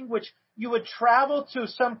Talking, which you would travel to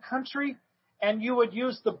some country and you would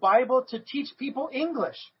use the Bible to teach people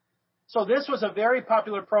English. So this was a very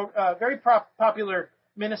popular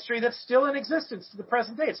ministry that's still in existence to the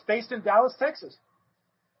present day. It's based in Dallas, Texas.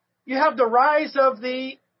 You have the rise of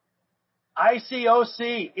the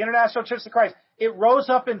ICOC, International Church of Christ. It rose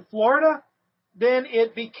up in Florida. Then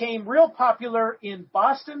it became real popular in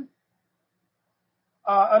Boston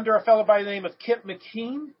under a fellow by the name of Kip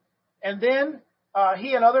McKean. And then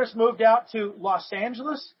he and others moved out to Los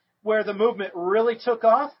Angeles, where the movement really took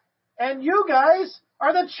off. And you guys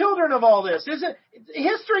are the children of all this.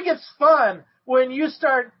 History gets fun when you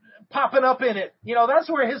start popping up in it. You know, that's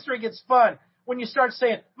where history gets fun. When you start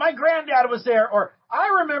saying, my granddad was there, or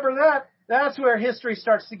I remember that, that's where history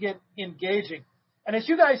starts to get engaging. And as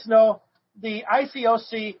you guys know, the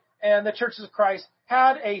ICOC and the Churches of Christ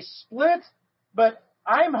had a split, but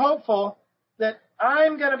I'm hopeful that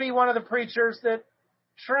I'm going to be one of the preachers that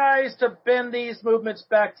tries to bend these movements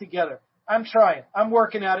back together. I'm trying. I'm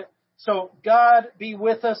working at it. So God be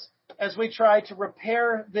with us as we try to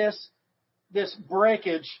repair this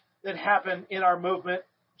breakage that happened in our movement.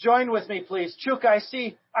 Join with me, please. Chuka,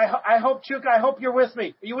 I hope you're with me.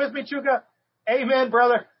 Are you with me, Chuka? Amen,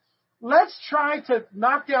 brother. Let's try to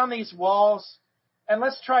knock down these walls and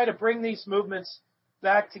let's try to bring these movements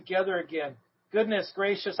back together again. Goodness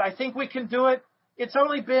gracious. I think we can do it. It's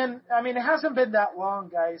only been, it hasn't been that long,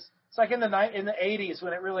 guys. It's like in the 80s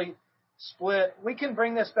when it really split. We can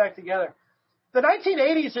bring this back together. The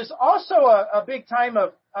 1980s is also a big time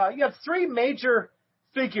of, you have three major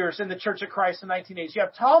figures in the Church of Christ in the 1980s. You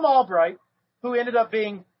have Tom Albright, who ended up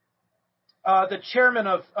being the chairman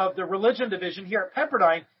of the religion division here at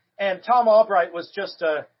Pepperdine. And Tom Albright was just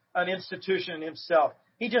an institution in himself.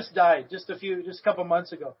 He just died just a couple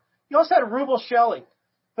months ago. You also had Rubel Shelley,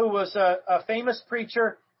 who was a famous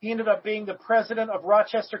preacher. He ended up being the president of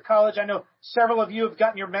Rochester College. I know several of you have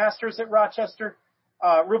gotten your master's at Rochester.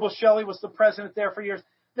 Rubel Shelley was the president there for years.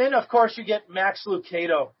 Then, of course, you get Max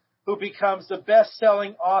Lucado, who becomes the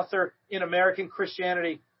best-selling author in American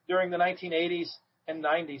Christianity during the 1980s and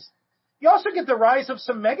 90s. You also get the rise of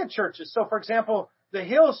some mega churches. So, for example, the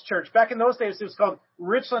Hills Church. Back in those days, it was called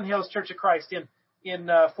Richland Hills Church of Christ in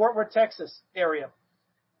Fort Worth, Texas area.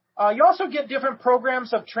 You also get different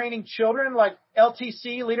programs of training children like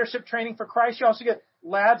LTC, Leadership Training for Christ. You also get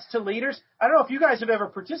Lads to Leaders. I don't know if you guys have ever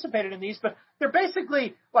participated in these, but they're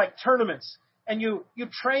basically like tournaments. And you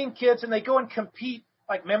train kids and they go and compete,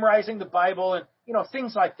 like memorizing the Bible and,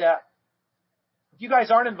 things like that. If you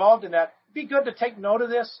guys aren't involved in that, it'd be good to take note of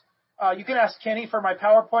this. You can ask Kenny for my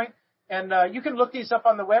PowerPoint. And you can look these up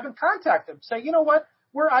on the web and contact them. Say, you know what?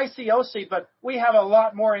 We're ICOC, but we have a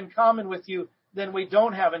lot more in common with you than we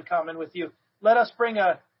don't have in common with you. Let us bring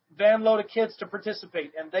a van load of kids to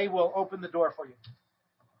participate, and they will open the door for you.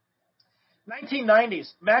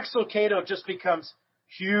 1990s, Max Lucado just becomes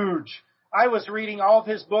huge. I was reading all of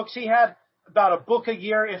his books. He had about a book a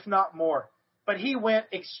year, if not more. But he went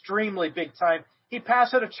extremely big time. He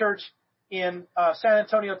pastored a church in San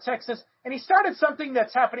Antonio, Texas, and he started something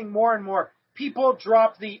that's happening more and more. People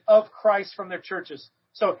dropped the of Christ from their churches.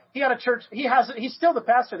 So he had a church. He's still the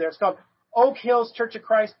pastor there. It's called Oak Hills Church of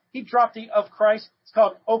Christ. He dropped the of Christ. It's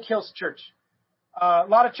called Oak Hills Church. A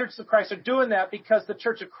lot of churches of Christ are doing that because the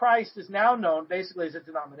Church of Christ is now known basically as a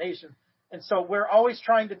denomination. And so we're always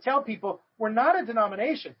trying to tell people we're not a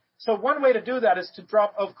denomination. So one way to do that is to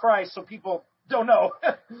drop of Christ so people don't know.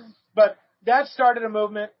 But that started a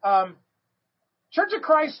movement. Church of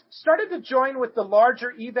Christ started to join with the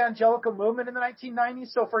larger evangelical movement in the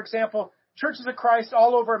 1990s. So, for example, Churches of Christ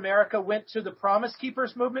all over America went to the Promise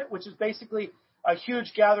Keepers movement, which is basically a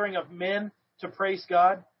huge gathering of men to praise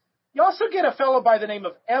God. You also get a fellow by the name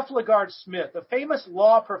of F. LaGard Smith, a famous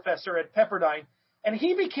law professor at Pepperdine, and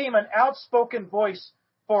he became an outspoken voice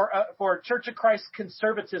for Church of Christ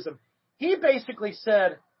conservatism. He basically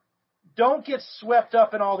said, don't get swept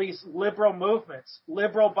up in all these liberal movements,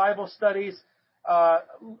 liberal Bible studies, all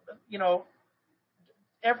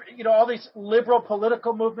these liberal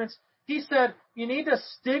political movements. He said, you need to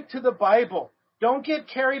stick to the Bible. Don't get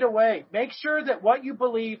carried away. Make sure that what you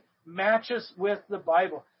believe matches with the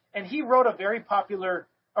Bible. And he wrote a very popular,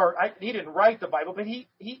 he didn't write the Bible, but he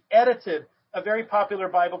edited a very popular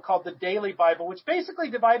Bible called the Daily Bible, which basically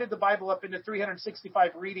divided the Bible up into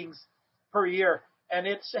 365 readings per year. And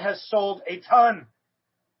it has sold a ton.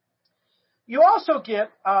 You also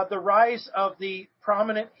get the rise of the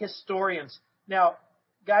prominent historians. Now,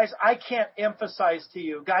 guys, I can't emphasize to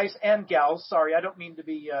you, guys and gals, sorry, I don't mean to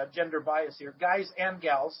be gender biased here, guys and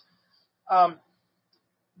gals,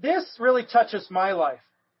 this really touches my life.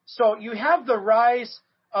 So you have the rise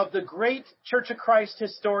of the great Church of Christ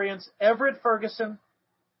historians, Everett Ferguson,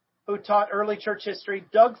 who taught early church history,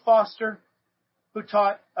 Doug Foster, who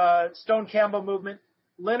taught Stone Campbell movement,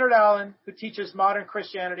 Leonard Allen, who teaches modern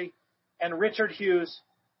Christianity, and Richard Hughes,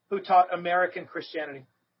 who taught American Christianity.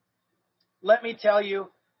 Let me tell you,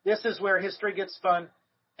 this is where history gets fun.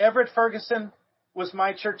 Everett Ferguson was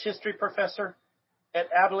my church history professor at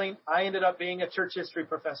Abilene. I ended up being a church history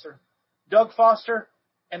professor. Doug Foster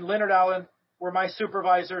and Leonard Allen were my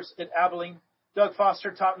supervisors at Abilene. Doug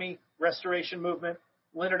Foster taught me Restoration Movement.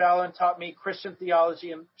 Leonard Allen taught me Christian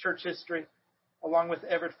theology and church history, along with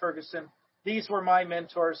Everett Ferguson. These were my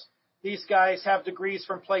mentors. These guys have degrees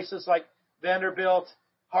from places like Vanderbilt,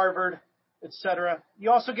 Harvard, etc. You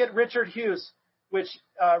also get Richard Hughes, which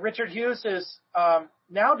Richard Hughes is,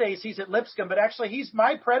 nowadays he's at Lipscomb, but actually he's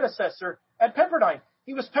my predecessor at Pepperdine.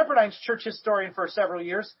 He was Pepperdine's church historian for several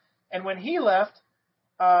years. And when he left,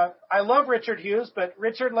 I love Richard Hughes, but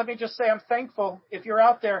Richard, let me just say I'm thankful. If you're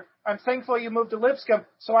out there, I'm thankful you moved to Lipscomb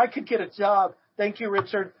so I could get a job. Thank you,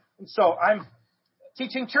 Richard. And so I'm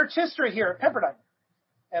teaching church history here at Pepperdine.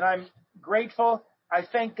 And I'm grateful. I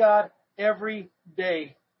thank God every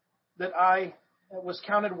day that I was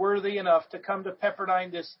counted worthy enough to come to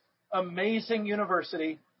Pepperdine, this amazing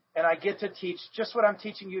university, and I get to teach just what I'm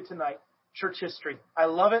teaching you tonight, church history. I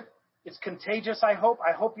love it. It's contagious, I hope.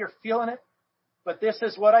 I hope you're feeling it. But this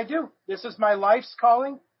is what I do. This is my life's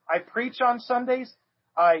calling. I preach on Sundays.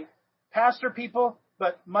 I pastor people.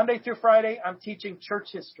 But Monday through Friday, I'm teaching church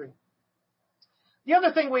history. The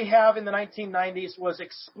other thing we have in the 1990s was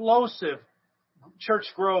explosive church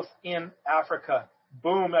growth in Africa.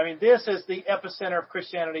 Boom. I mean, this is the epicenter of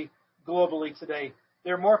Christianity globally today.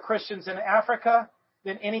 There are more Christians in Africa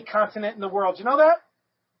than any continent in the world. You know that?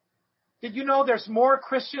 Did you know there's more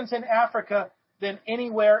Christians in Africa than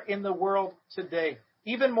anywhere in the world today?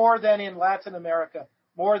 Even more than in Latin America,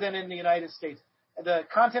 more than in the United States. The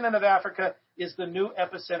continent of Africa is the new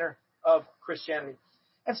epicenter of Christianity.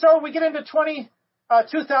 And so we get into 2000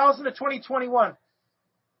 to 2021.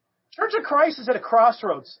 Church of Christ is at a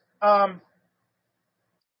crossroads.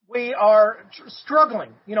 We are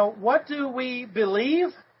struggling. You know, what do we believe?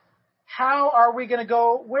 How are we going to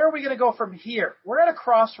go? Where are we going to go from here? We're at a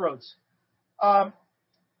crossroads.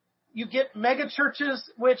 You get mega churches,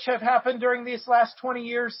 which have happened during these last 20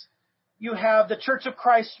 years. You have the Church of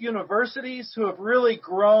Christ universities, who have really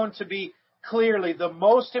grown to be clearly the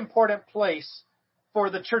most important place for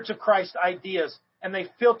the Church of Christ ideas, and they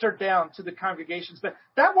filter down to the congregations. But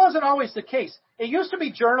that wasn't always the case. It used to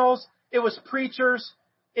be journals, it was preachers,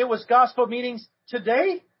 it was gospel meetings.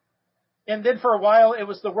 Today, and then for a while it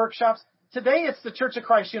was the workshops. Today it's the Church of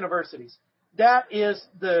Christ universities. That is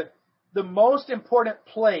the most important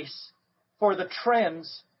place for the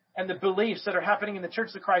trends and the beliefs that are happening in the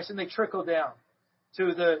Church of Christ, and they trickle down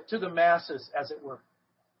to the masses, as it were.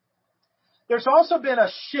 There's also been a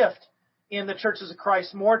shift in the Churches of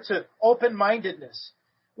Christ more to open-mindedness.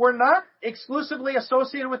 We're not exclusively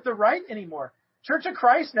associated with the right anymore. Church of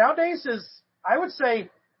Christ nowadays is, I would say,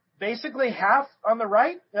 basically half on the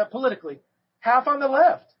right politically, half on the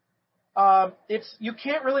left. You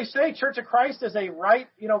can't really say Church of Christ is a right,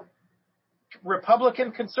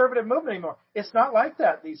 Republican conservative movement anymore. It's not like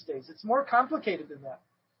that these days. It's more complicated than that.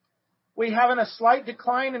 We're having a slight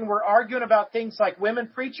decline, and we're arguing about things like women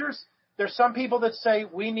preachers. There's some people that say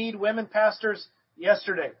we need women pastors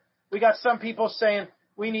yesterday. We got some people saying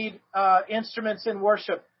we need instruments in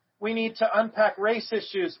worship. We need to unpack race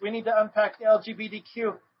issues. We need to unpack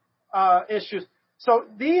LGBTQ issues. So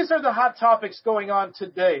these are the hot topics going on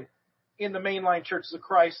today in the mainline Churches of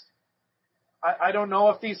Christ. I don't know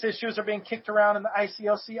if these issues are being kicked around in the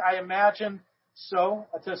ICOC. I imagine so,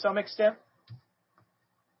 to some extent.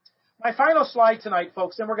 My final slide tonight,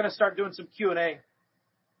 folks, then we're going to start doing some Q&A.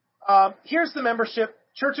 Here's the membership.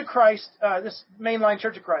 Church of Christ, this mainline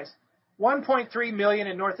Church of Christ. 1.3 million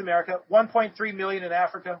in North America, 1.3 million in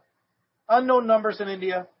Africa. Unknown numbers in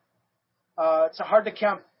India. It's hard to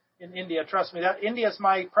count in India, trust me. India is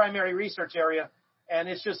my primary research area, and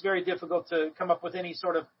it's just very difficult to come up with any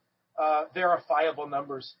sort of verifiable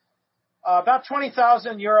numbers. About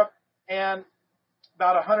 20,000 in Europe and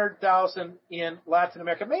about 100,000 in Latin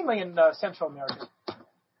America, mainly in Central America.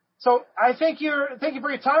 So I thank you for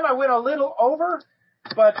your time. I went a little over,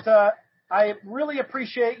 but I really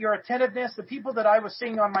appreciate your attentiveness. The people that I was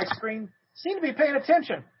seeing on my screen seem to be paying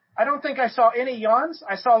attention. I don't think I saw any yawns.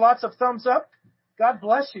 I saw lots of thumbs up. God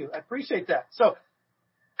bless you. I appreciate that. So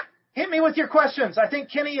hit me with your questions. I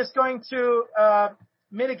think Kenny is going to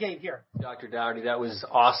mitigate here. Dr. Daughrity, that was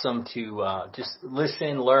awesome to just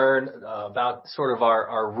listen, learn about sort of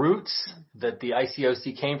our roots that the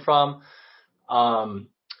ICOC came from.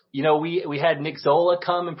 We had Nick Zola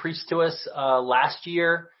come and preach to us last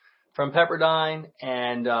year from Pepperdine,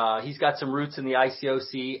 and he's got some roots in the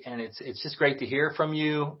ICOC, and it's just great to hear from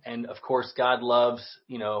you. And of course, God loves,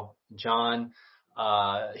 John.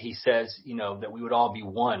 He says, that we would all be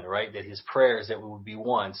one, right? That his prayer is that we would be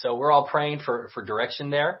one. So we're all praying for direction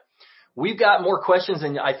there. We've got more questions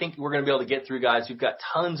than I think we're going to be able to get through, guys. We've got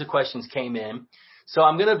tons of questions came in. So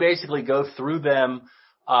I'm going to basically go through them,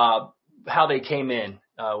 how they came in,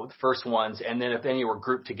 with the first ones. And then if any were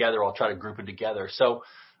grouped together, I'll try to group it together. So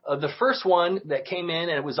the first one that came in,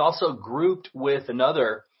 and it was also grouped with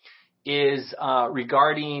another, is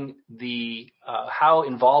regarding the how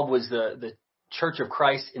involved was the Church of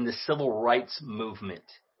Christ in the civil rights movement.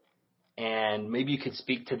 And maybe you could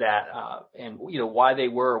speak to that and, why they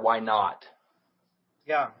were or why not.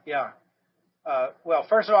 Yeah. Well,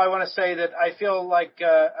 first of all, I want to say that I feel like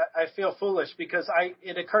I feel foolish because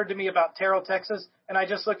it occurred to me about Terrell, Texas, and I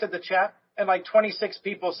just looked at the chat and like 26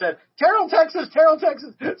 people said, Terrell, Texas.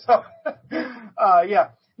 So,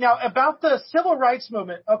 yeah. Now, about the civil rights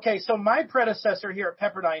movement. Okay, so my predecessor here at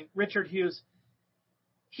Pepperdine, Richard Hughes,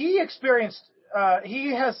 he experienced,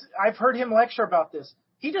 I've heard him lecture about this.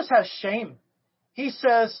 He just has shame. He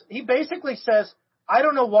basically says, I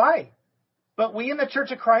don't know why, but we in the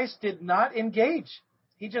Church of Christ did not engage.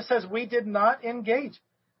 He just says we did not engage.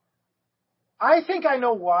 I think I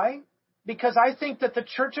know why, because I think that the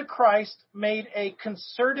Church of Christ made a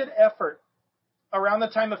concerted effort around the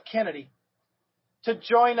time of Kennedy to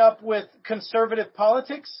join up with conservative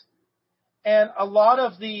politics. And a lot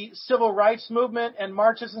of the civil rights movement and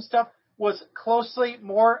marches and stuff was closely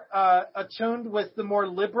more attuned with the more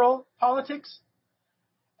liberal politics.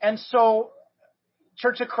 And so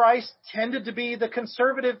Church of Christ tended to be the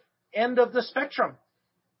conservative end of the spectrum.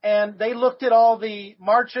 And they looked at all the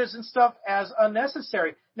marches and stuff as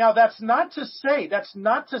unnecessary. Now, that's not to say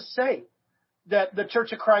that the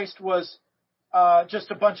Church of Christ was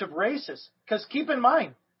just a bunch of racists. Because keep in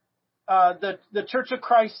mind, the Church of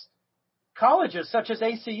Christ colleges such as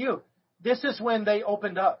ACU, this is when they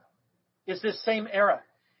opened up. It's this same era.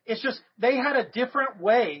 It's just they had a different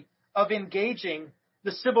way of engaging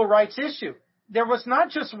the civil rights issue. There was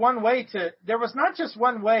not just one way to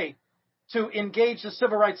engage the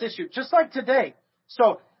civil rights issue, just like today.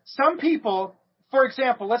 So some people, for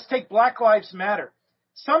example, let's take Black Lives Matter.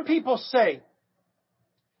 Some people will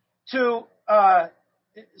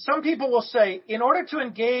say, in order to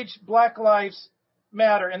engage Black Lives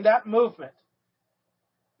Matter in that movement,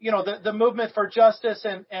 the movement for justice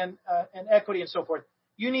and equity and so forth,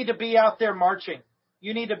 you need to be out there marching.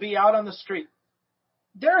 You need to be out on the street.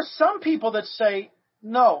 There are some people that say,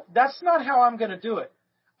 no, that's not how I'm going to do it.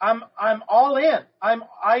 I'm all in. I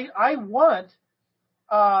want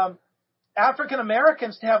African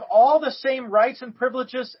Americans to have all the same rights and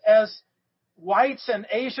privileges as whites and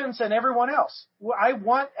Asians and everyone else. I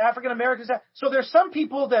want African Americans to have. So there's some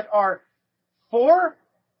people that are for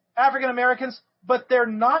African Americans, but they're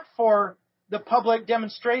not for the public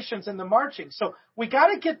demonstrations and the marching. So we got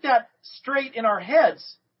to get that straight in our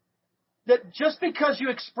heads, that just because you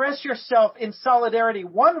express yourself in solidarity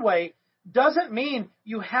one way doesn't mean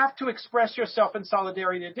you have to express yourself in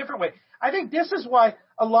solidarity in a different way. I think this is why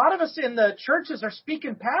a lot of us in the churches are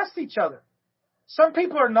speaking past each other. Some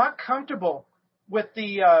people are not comfortable with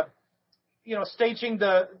the, staging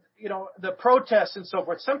the protests and so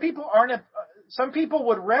forth. Some people aren't. Some people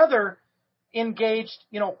would rather engage,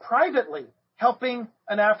 privately, helping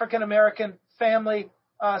an African American family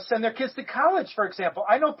send their kids to college, for example.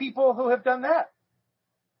 I know people who have done that.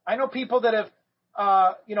 I know people that have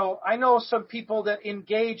I know some people that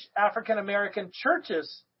engage African American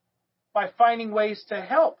churches by finding ways to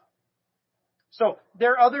help. So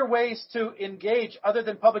there are other ways to engage other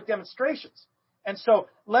than public demonstrations. And so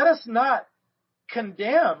let us not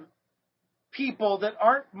condemn people that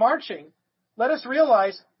aren't marching. Let us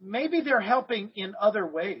realize maybe they're helping in other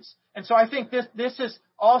ways. And so I think this is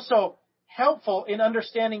also helpful in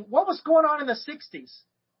understanding what was going on in the 60s.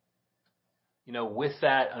 With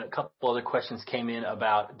that, a couple other questions came in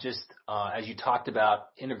about just as you talked about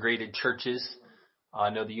integrated churches. I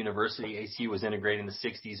know the university ACU was integrated in the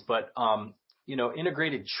 60s, but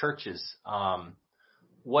integrated churches.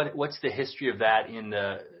 What's the history of that in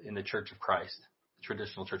the Church of Christ,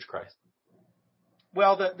 traditional Church of Christ?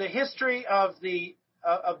 Well, the history of the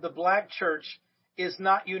Black church is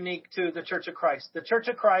not unique to the Church of Christ. The Church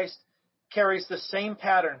of Christ carries the same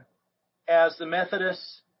pattern as the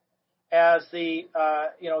Methodists, as the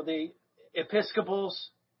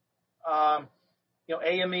Episcopals, AME,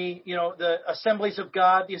 the Assemblies of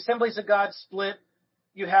God. The Assemblies of God split.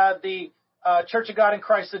 You have the Church of God in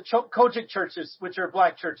Christ, the Kojic churches, which are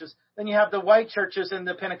Black churches. Then you have the white churches in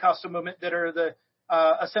the Pentecostal movement that are the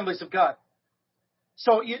Assemblies of God.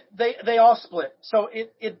 So they all split. So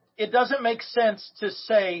it doesn't make sense to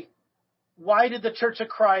say, why did the Church of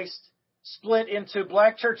Christ split into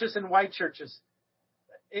Black churches and white churches?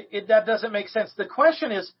 That doesn't make sense. The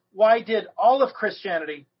question is, why did all of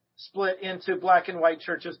Christianity split into Black and white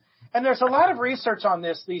churches? And there's a lot of research on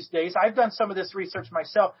this these days. I've done some of this research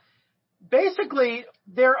myself. Basically,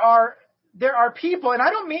 there are people, and I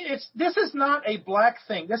don't mean this is not a Black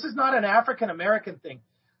thing. This is not an African American thing.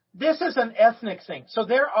 This is an ethnic thing. So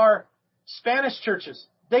there are Spanish churches.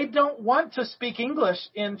 They don't want to speak English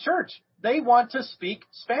in church. They want to speak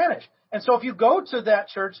Spanish. And so if you go to that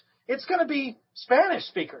church, it's going to be Spanish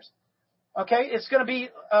speakers. Okay? It's going to be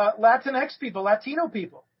Latinx people, Latino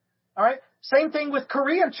people. All right? Same thing with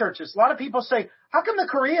Korean churches. A lot of people say, how come the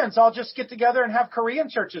Koreans all just get together and have Korean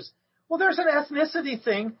churches? Well, there's an ethnicity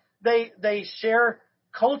thing. They share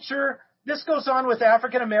culture. This goes on with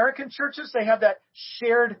African American churches. They have that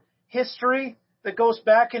shared history that goes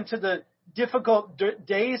back into the difficult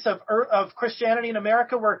days of Christianity in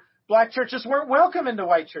America, where Black churches weren't welcome into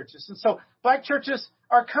white churches. And so Black churches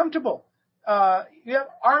are comfortable. You have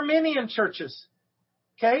Armenian churches.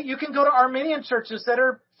 Okay. You can go to Armenian churches that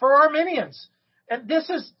are for Armenians. And this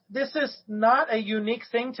is not a unique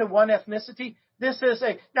thing to one ethnicity.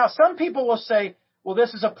 Now some people will say, well,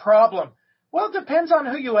 this is a problem. Well, it depends on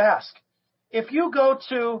who you ask. If you go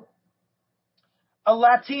to a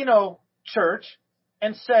Latino church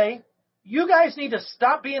and say, you guys need to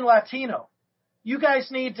stop being Latino. You guys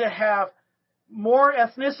need to have more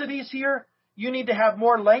ethnicities here. You need to have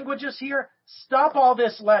more languages here. Stop all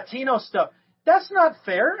this Latino stuff. That's not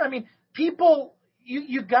fair. I mean, people,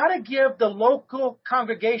 you got to give the local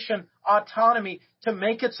congregation autonomy to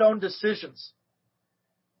make its own decisions.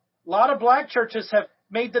 A lot of Black churches have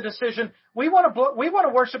made the decision, we want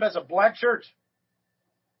to worship as a Black church.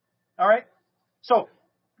 All right? So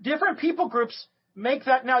different people groups make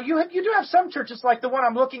that. Now, you do have some churches like the one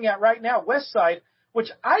I'm looking at right now, West Side,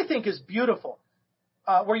 which I think is beautiful,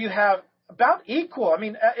 where you have about equal. I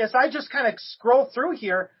mean, as I just kind of scroll through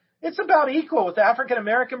here, it's about equal with African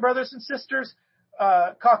American brothers and sisters,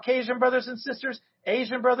 Caucasian brothers and sisters,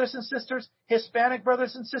 Asian brothers and sisters, Hispanic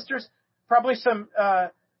brothers and sisters, probably some,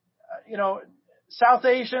 South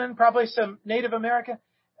Asian, probably some Native American,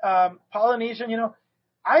 Polynesian,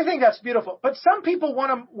 I think that's beautiful. But some people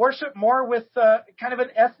want to worship more with kind of an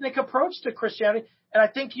ethnic approach to Christianity. And I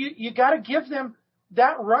think you got to give them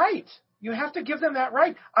that right. You have to give them that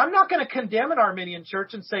right. I'm not going to condemn an Armenian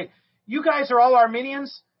church and say, you guys are all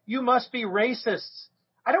Armenians. You must be racists.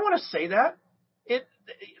 I don't want to say that.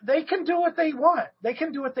 They can do what they want. They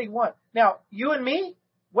can do what they want. Now, you and me,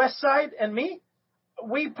 West Side and me,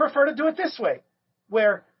 we prefer to do it this way,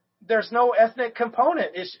 where there's no ethnic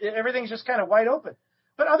component. Everything's just kind of wide open.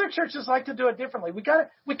 But other churches like to do it differently.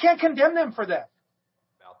 We can't condemn them for that.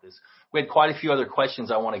 About this, we had quite a few other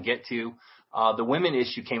questions I want to get to. The women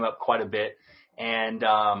issue came up quite a bit, and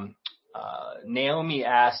Naomi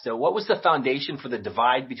asked, "What was the foundation for the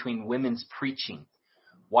divide between women's preaching?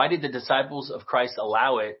 Why did the disciples of Christ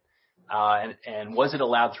allow it, and was it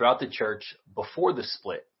allowed throughout the church before the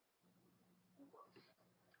split?"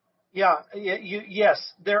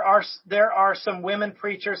 Yes, there are some women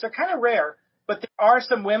preachers. They're kind of rare, but there are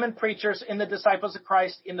some women preachers in the Disciples of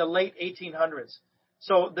Christ in the late 1800s.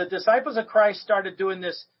 So the Disciples of Christ started doing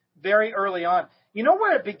this very early on. You know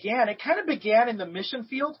where it began? It kind of began in the mission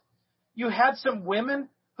field. You had some women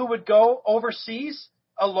who would go overseas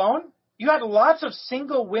alone. You had lots of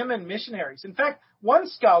single women missionaries. In fact, one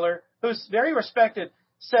scholar who's very respected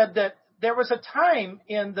said that there was a time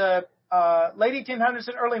in the late 1800s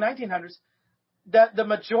and early 1900s that the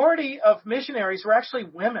majority of missionaries were actually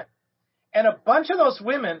women. And a bunch of those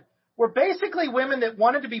women were basically women that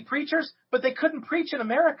wanted to be preachers, but they couldn't preach in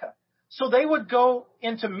America. So they would go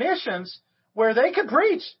into missions where they could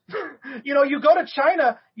preach. You know, you go to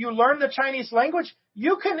China, you learn the Chinese language,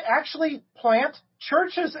 you can actually plant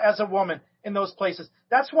churches as a woman in those places.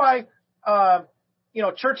 That's why,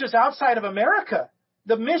 churches outside of America,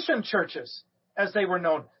 the mission churches, as they were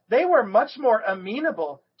known, they were much more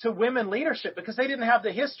amenable to women leadership because they didn't have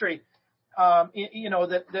the history,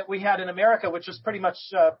 that we had in America, which was pretty much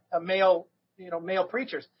male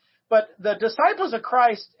preachers. But the disciples of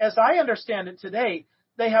Christ, as I understand it today,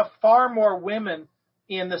 they have far more women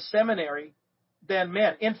in the seminary than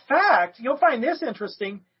men. In fact, you'll find this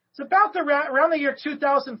interesting. It's about around the year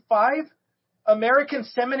 2005, American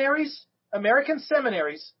seminaries,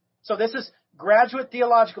 so this is graduate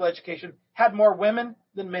theological education, had more women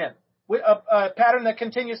than men. A pattern that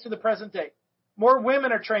continues to the present day. More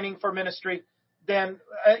women are training for ministry than,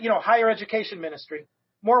 higher education ministry.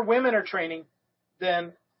 More women are training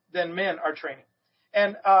than men are training.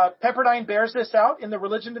 And Pepperdine bears this out in the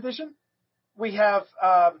religion division. We have,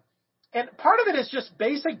 and part of it is just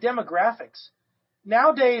basic demographics.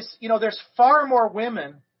 Nowadays, there's far more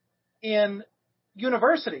women in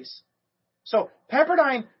universities. So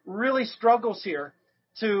Pepperdine really struggles here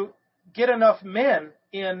to get enough men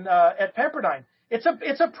in at Pepperdine.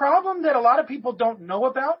 It's a problem that a lot of people don't know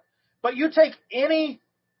about. But you take any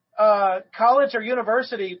college or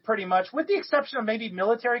university, pretty much, with the exception of maybe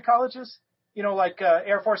military colleges, like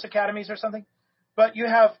Air Force academies or something. But you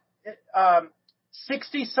have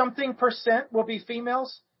 60-something% will be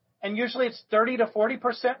females, and usually it's 30 to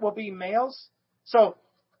 40% will be males. So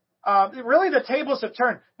really the tables have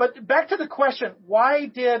turned. But back to the question,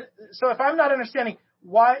 so if I'm not understanding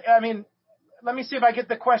why, let me see if I get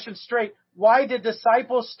the question straight. Why did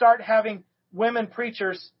disciples start having women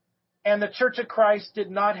preachers and the Church of Christ did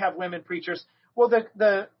not have women preachers? Well,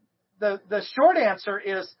 the short answer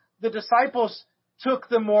is the disciples took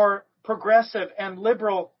the more progressive and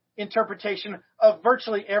liberal interpretation of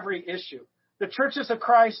virtually every issue. The churches of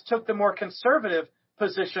Christ took the more conservative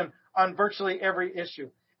position on virtually every issue.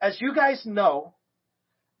 As you guys know,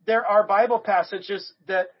 there are Bible passages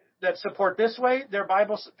that support this way. There are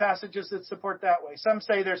Bible passages that support that way. Some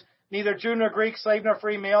say there's neither Jew nor Greek, slave nor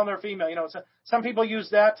free, male nor female. So some people use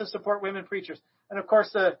that to support women preachers. And of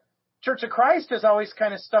course, the Church of Christ has always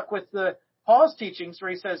kind of stuck with Paul's teachings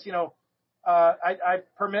where he says, I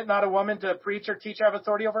permit not a woman to preach or teach. I have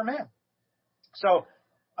authority over man. So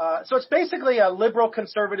it's basically a liberal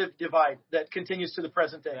conservative divide that continues to the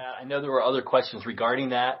present day. Yeah, I know there were other questions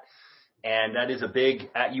regarding that. And that is a big,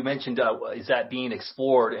 you mentioned, is that being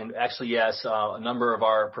explored? And actually, yes, a number of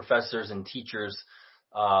our professors and teachers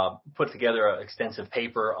put together an extensive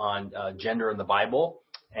paper on gender in the Bible.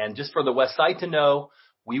 And just for the West Side to know,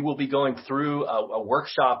 we will be going through a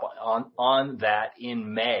workshop on that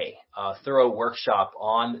in May, a thorough workshop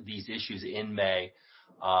on these issues in May.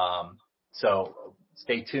 So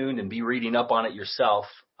stay tuned and be reading up on it yourself.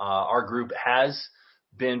 Our group has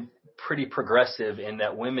been pretty progressive in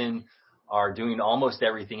that women are doing almost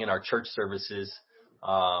everything in our church services.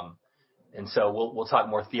 And so we'll talk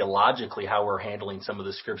more theologically how we're handling some of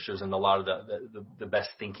the scriptures and a lot of the best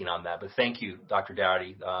thinking on that. But thank you, Dr.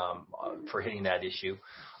 Daughrity, for hitting that issue.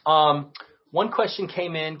 One question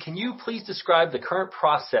came in. Can you please describe the current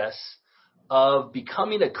process of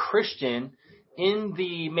becoming a Christian in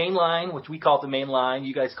the mainline, which we call it the mainline,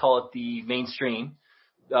 you guys call it the mainstream,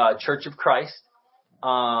 Church of Christ?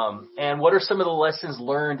 And what are some of the lessons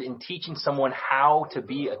learned in teaching someone how to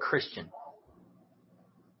be a Christian?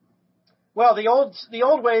 Well, the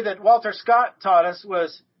old way that Walter Scott taught us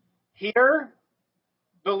was hear,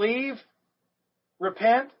 believe,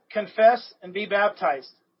 repent, confess, and be baptized.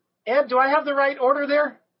 Ed, do I have the right order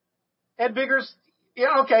there? Ed Biggers?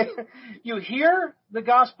 Yeah, okay. You hear the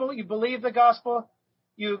gospel, you believe the gospel,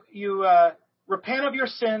 you repent of your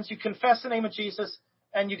sins, you confess the name of Jesus,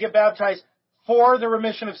 and you get baptized for the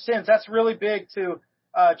remission of sins. That's really big to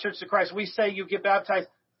Church of Christ. We say you get baptized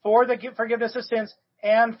for the forgiveness of sins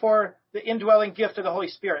and for the indwelling gift of the Holy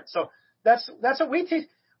Spirit. So that's what we teach.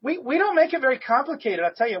 We don't make it very complicated.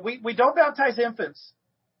 I'll tell you, we don't baptize infants.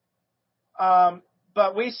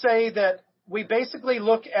 But we say that we basically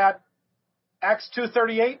look at Acts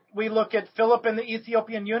 2:38. We look at Philip and the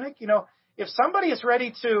Ethiopian eunuch. If somebody is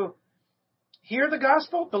ready to hear the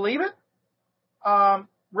gospel, believe it,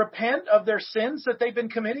 repent of their sins that they've been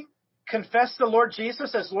committing, confess the Lord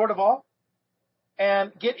Jesus as Lord of all,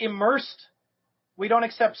 and get immersed. We don't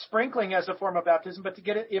accept sprinkling as a form of baptism, but to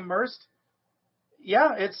get it immersed,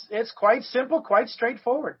 yeah, it's quite simple, quite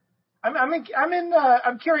straightforward.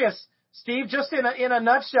 I'm curious, Steve. Just in a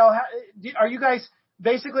nutshell, are you guys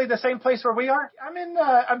basically the same place where we are?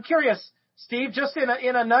 I'm curious, Steve. Just in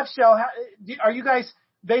a nutshell, are you guys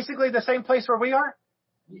basically the same place where we are?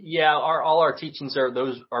 Yeah, all our teachings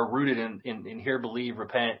are rooted in hear, believe,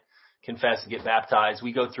 repent, confess, and get baptized.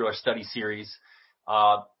 We go through our study series.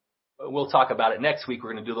 We'll talk about it next week.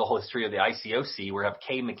 We're going to do the whole history of the ICOC. We have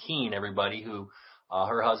Kay McKean, everybody, who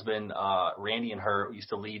her husband Randy and her used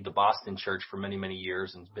to lead the Boston church for many, many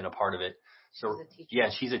years and has been a part of it. So yeah,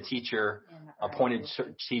 she's a teacher, appointed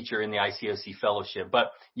teacher in the ICOC fellowship.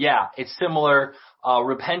 But yeah, it's similar.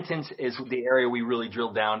 Repentance is the area we really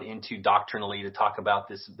drill down into doctrinally to talk about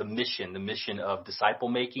the mission of disciple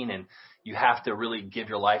making. And you have to really give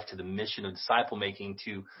your life to the mission of disciple making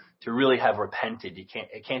to really have repented.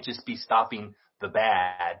 It can't just be stopping the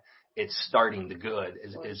bad. It's starting the good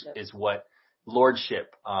is what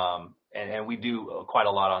lordship. And we do quite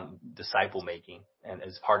a lot on disciple making and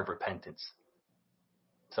as part of repentance.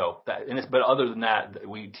 So but other than that,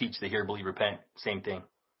 we teach the hear, believe, repent, same thing.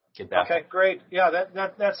 Get baptized. Okay, great. Yeah,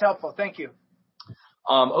 that's helpful. Thank you.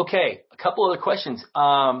 Okay, a couple other questions.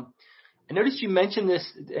 I noticed you mentioned this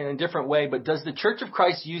in a different way, but does the Church of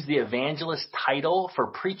Christ use the evangelist title for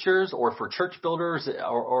preachers or for church builders,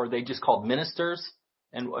 or are they just called ministers?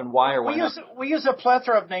 And why or why not? We use a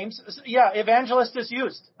plethora of names. Yeah, evangelist is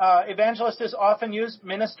used. Evangelist is often used.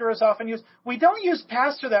 Minister is often used. We don't use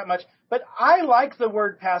pastor that much, but I like the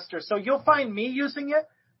word pastor. So you'll find me using it,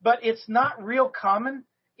 but it's not real common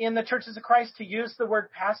in the Churches of Christ to use the word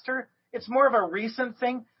pastor. It's more of a recent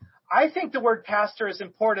thing. I think the word pastor is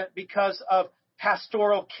important because of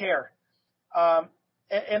pastoral care.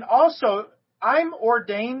 And also, I'm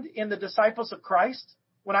ordained in the Disciples of Christ.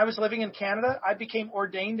 When I was living in Canada, I became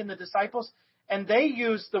ordained in the Disciples, and they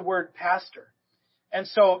use the word pastor. And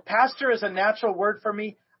so pastor is a natural word for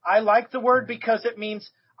me. I like the word because it means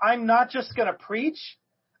I'm not just going to preach.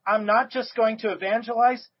 I'm not just going to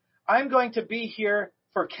evangelize. I'm going to be here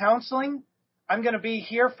for counseling. I'm going to be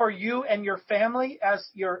here for you and your family as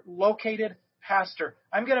your located pastor.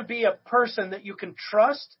 I'm going to be a person that you can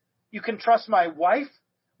trust. You can trust my wife.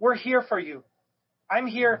 We're here for you. I'm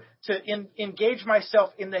here to engage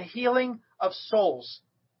myself in the healing of souls.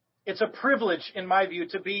 It's a privilege, in my view,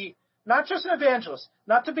 to be not just an evangelist,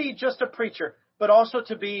 not to be just a preacher, but also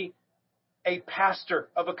to be a pastor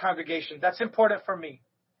of a congregation. That's important for me.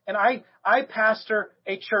 And I pastor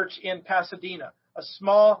a church in Pasadena, a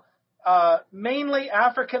small, mainly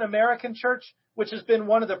African-American church, which has been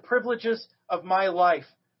one of the privileges of my life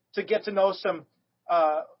to get to know some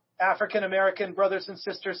African-American brothers and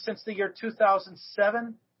sisters since the year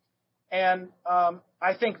 2007. And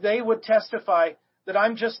I think they would testify that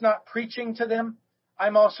I'm just not preaching to them.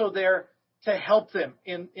 I'm also there to help them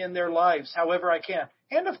in their lives, however I can.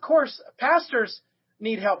 And of course, pastors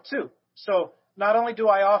need help too. So not only do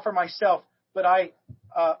I offer myself, but I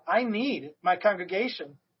need my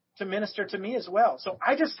congregation to minister to me as well. So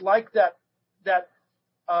I just like that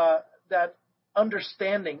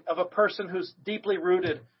understanding of a person who's deeply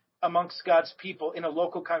rooted amongst God's people in a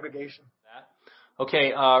local congregation.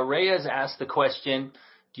 Okay, Reyes asked the question,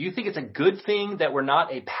 do you think it's a good thing that we're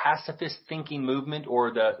not a pacifist thinking movement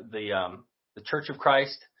or the Church of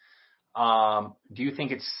Christ? Do you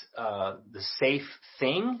think it's the safe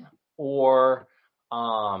thing or a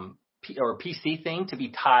PC thing to be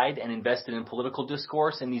tied and invested in political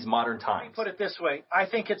discourse in these modern times? Let me put it this way. I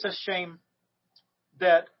think it's a shame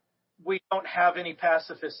that we don't have any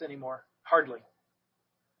pacifists anymore. Hardly.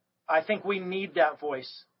 I think we need that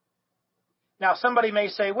voice. Now, somebody may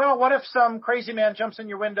say, well, what if some crazy man jumps in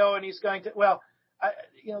your window and he's going to,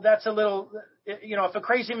 that's a little, if a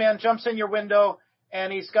crazy man jumps in your window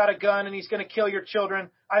and he's got a gun and he's going to kill your children.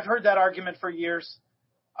 I've heard that argument for years.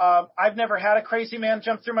 I've never had a crazy man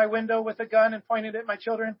jump through my window with a gun and pointed at my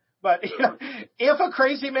children. But if a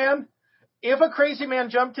crazy man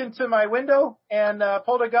jumped into my window and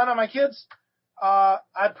pulled a gun on my kids,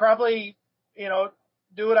 I'd probably,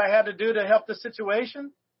 do what I had to do to help the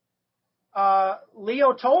situation.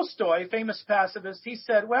 Leo Tolstoy, famous pacifist, he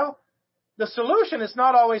said, well, the solution is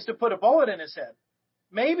not always to put a bullet in his head.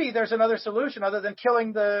 Maybe there's another solution other than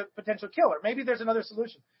killing the potential killer. Maybe there's another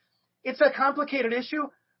solution. It's a complicated issue,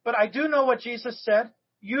 but I do know what Jesus said.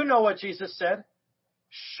 You know what Jesus said.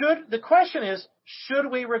 The question is,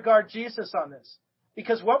 should we regard Jesus on this?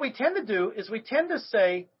 Because what we tend to do is we tend to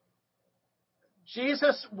say,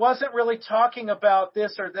 Jesus wasn't really talking about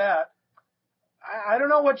this or that. I don't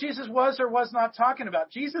know what Jesus was or was not talking about.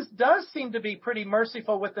 Jesus does seem to be pretty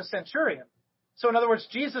merciful with the centurion. So in other words,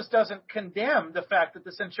 Jesus doesn't condemn the fact that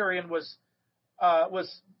the centurion was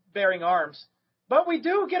bearing arms. But we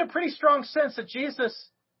do get a pretty strong sense that Jesus,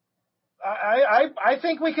 I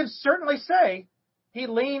think we can certainly say he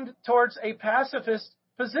leaned towards a pacifist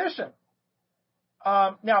position.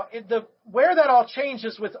 Now, where that all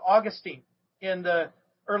changes with Augustine in the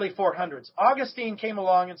early 400s. Augustine came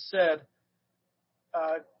along and said,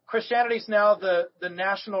 Christianity is now the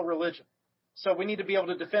national religion. So we need to be able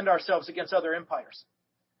to defend ourselves against other empires.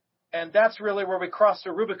 And that's really where we crossed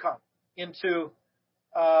the Rubicon into,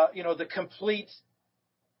 the complete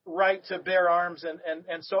right to bear arms and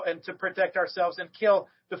to protect ourselves and kill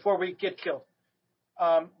before we get killed.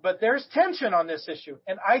 But there's tension on this issue.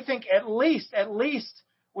 And I think at least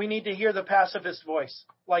we need to hear the pacifist voice,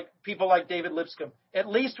 like people like David Lipscomb. At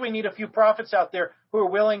least we need a few prophets out there who are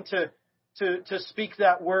willing to speak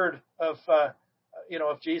that word of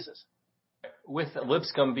Jesus. With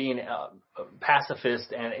Lipscomb being a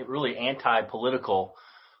pacifist and really anti-political,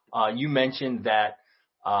 you mentioned that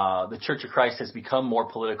the Church of Christ has become more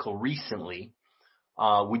political recently.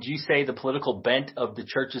 Would you say the political bent of the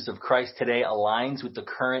churches of Christ today aligns with the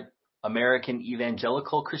current American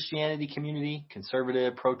evangelical Christianity community,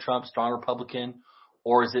 conservative, pro-Trump, strong Republican,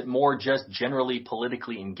 or is it more just generally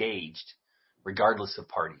politically engaged, regardless of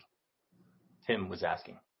party? Tim was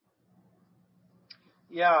asking.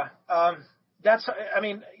 Yeah, I'm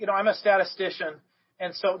a statistician,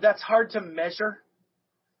 and so that's hard to measure.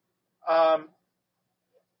 I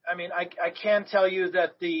can tell you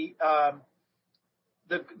that the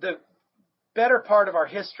better part of our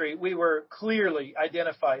history, we were clearly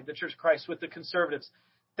identified, the Church of Christ, with the conservatives.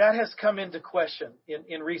 That has come into question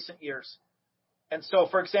in recent years. And so,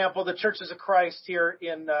 for example, the Churches of Christ here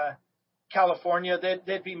in California,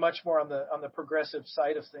 they'd be much more on the progressive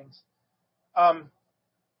side of things.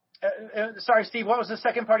 Sorry, Steve, what was the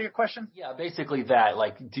second part of your question? Yeah, basically that.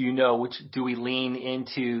 Like, do we lean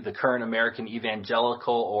into the current American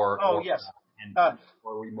evangelical or? Yes. Or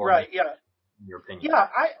are we more right. Yeah. In your opinion? Yeah,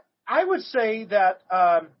 I would say that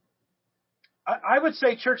I would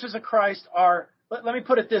say Churches of Christ are. Let me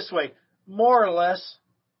put it this way: more or less,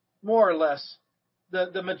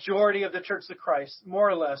 the majority of the Churches of Christ, more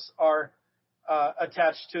or less, are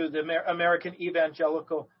attached to the American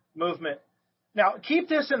evangelical movement. Now, keep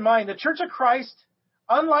this in mind. The Church of Christ,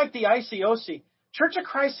 unlike the ICOC, Church of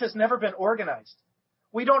Christ has never been organized.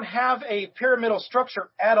 We don't have a pyramidal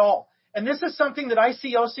structure at all. And this is something that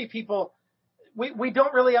ICOC people, we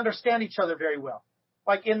don't really understand each other very well.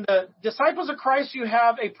 Like in the Disciples of Christ, you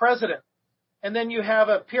have a president, and then you have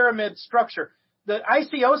a pyramid structure. The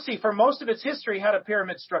ICOC, for most of its history, had a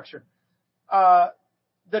pyramid structure.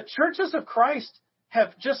 The Churches of Christ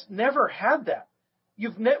have just never had that.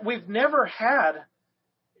 We've never had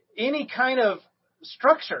any kind of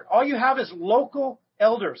structure. All you have is local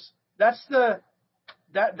elders. That's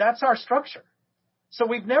our structure. So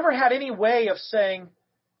we've never had any way of saying,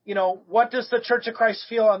 what does the Church of Christ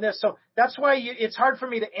feel on this? So that's why it's hard for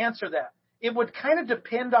me to answer that. It would kind of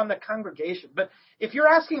depend on the congregation. But if you're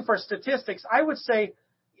asking for statistics, I would say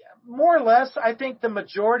more or less, I think the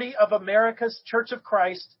majority of America's Church of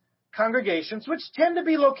Christ congregations, which tend to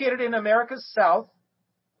be located in America's South,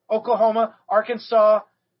 Oklahoma, Arkansas,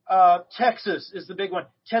 Texas is the big one,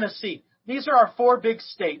 Tennessee. These are our four big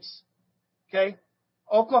states, okay?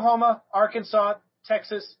 Oklahoma, Arkansas,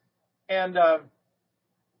 Texas, and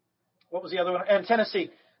what was the other one? And Tennessee.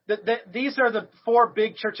 These are the four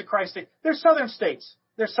big Church of Christ states. They're southern states.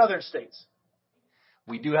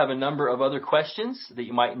 We do have a number of other questions that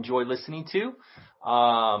you might enjoy listening to.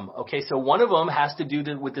 Okay, so one of them has to do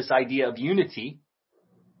with this idea of unity.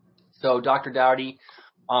 So, Dr. Daughrity,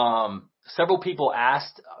 several people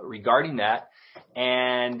asked regarding that,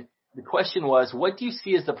 and the question was, what do you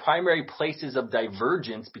see as the primary places of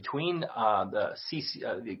divergence between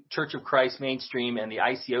the Church of Christ mainstream and the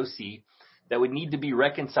ICOC that would need to be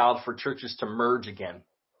reconciled for churches to merge again?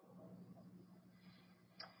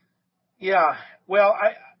 Yeah, well,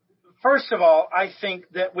 first of all, I think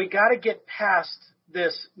that we got to get past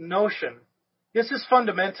this notion. This is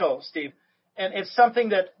fundamental, Steve, and it's something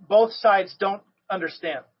that both sides don't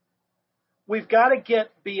understand. We've got to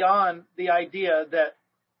get beyond the idea that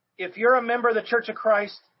if you're a member of the Church of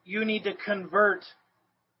Christ, you need to convert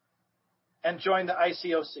and join the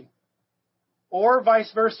ICOC, or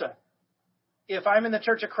vice versa. If I'm in the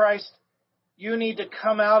Church of Christ, you need to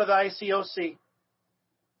come out of the ICOC,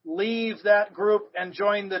 leave that group, and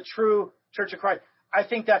join the true Church of Christ. I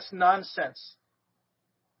think that's nonsense.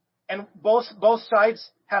 And both sides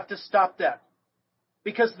have to stop that.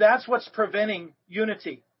 because that's what's preventing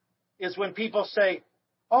unity, is when people say,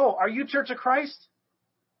 oh, are you Church of Christ?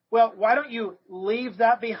 Well, why don't you leave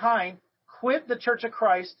that behind, quit the Church of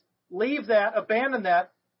Christ, leave that, abandon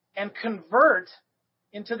that, and convert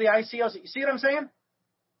into the ICOC. You see what I'm saying?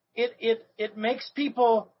 It makes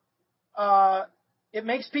people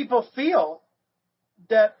feel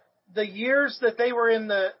that the years that they were in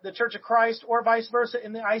the Church of Christ, or vice versa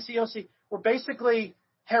in the ICOC, were basically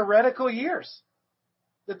heretical years.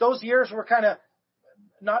 That those years were kind of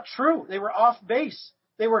not true. They were off base.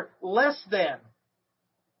 They were less than.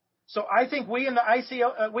 So I think we in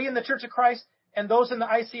the Church of Christ and those in the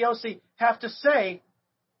ICOC have to say,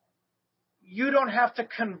 you don't have to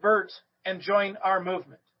convert and join our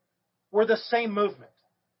movement. We're the same movement.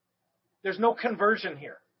 There's no conversion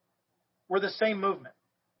here. We're the same movement.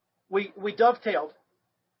 We dovetailed,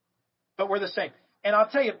 but we're the same. And I'll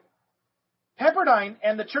tell you, Pepperdine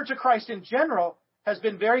and the Church of Christ in general has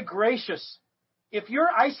been very gracious. If you're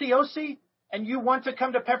ICOC and you want to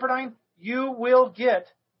come to Pepperdine, you will get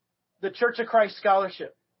the Church of Christ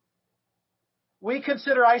scholarship. We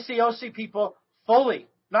consider ICOC people fully,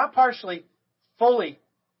 not partially, fully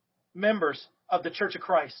members of the Church of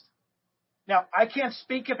Christ. Now, I can't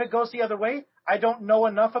speak if it goes the other way. I don't know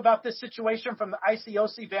enough about this situation from the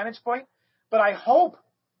ICOC vantage point, but I hope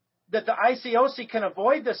that the ICOC can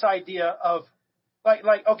avoid this idea of,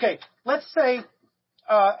 okay, let's say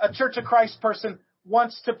a Church of Christ person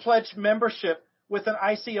wants to pledge membership with an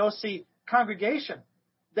ICOC congregation.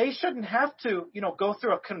 They shouldn't have to, go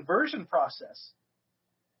through a conversion process.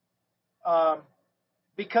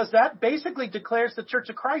 Because that basically declares the Church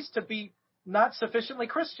of Christ to be not sufficiently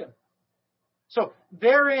Christian. So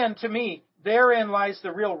therein lies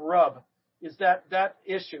the real rub, is that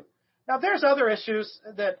issue. Now there's other issues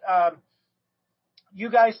that you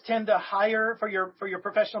guys tend to hire for your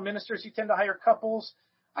professional ministers. You tend to hire couples.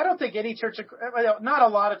 I don't think not a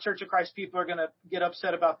lot of Church of Christ people are going to get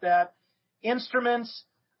upset about that. Instruments.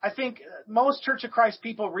 I think most Church of Christ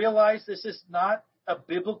people realize this is not a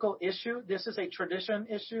biblical issue. This is a tradition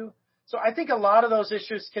issue. So I think a lot of those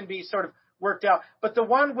issues can be sort of worked out. But the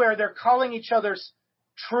one where they're calling each other's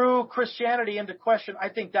true Christianity into question, I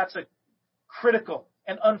think that's a critical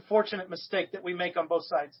and unfortunate mistake that we make on both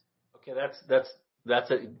sides. Okay, that's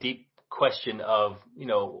a deep question of,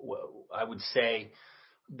 I would say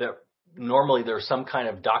that normally there's some kind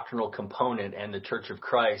of doctrinal component, and the Church of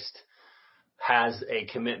Christ has a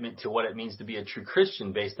commitment to what it means to be a true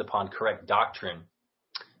Christian based upon correct doctrine.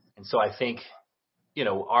 And so I think,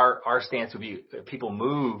 our stance would be, if people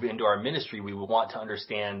move into our ministry, we would want to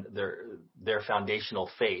understand their foundational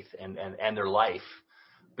faith and their life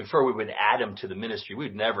before we would add them to the ministry.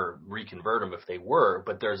 We'd never reconvert them if they were,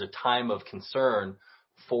 but there's a time of concern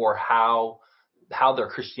for how their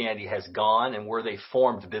Christianity has gone and were they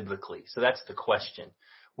formed biblically. So that's the question.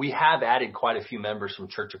 We have added quite a few members from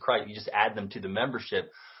Church of Christ. You just add them to the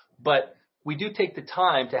membership, but we do take the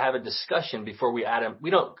time to have a discussion before we add them. We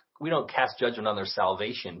don't cast judgment on their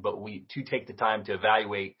salvation, but we do take the time to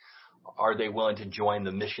evaluate, are they willing to join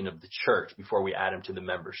the mission of the church before we add them to the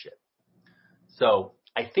membership. So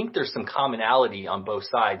I think there's some commonality on both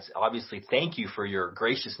sides. Obviously, thank you for your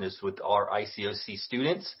graciousness with our ICOC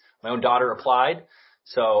students. My own daughter applied,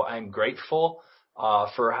 so I'm grateful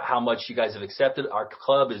for how much you guys have accepted. Our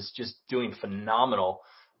club is just doing phenomenal.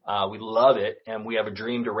 We love it, and we have a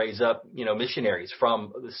dream to raise up, missionaries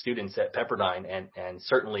from the students at Pepperdine, and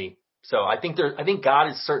certainly. So I think God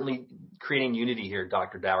is certainly creating unity here,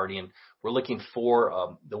 Dr. Daughrity, and we're looking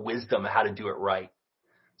for the wisdom of how to do it right.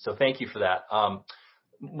 So thank you for that.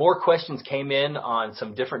 More questions came in on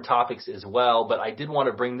some different topics as well, but I did want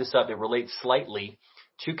to bring this up. It relates slightly.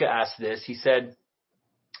 Chuka asked this. He said,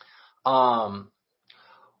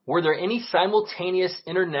 were there any simultaneous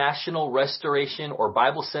international restoration or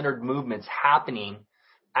Bible-centered movements happening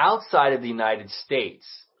outside of the United States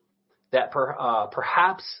that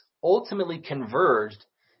perhaps ultimately converged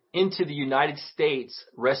into the United States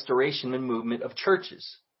restoration movement of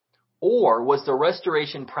churches? Or was the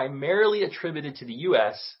restoration primarily attributed to the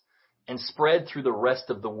U.S. and spread through the rest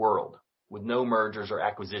of the world with no mergers or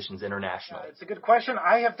acquisitions internationally? It's a good question.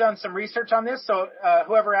 I have done some research on this. So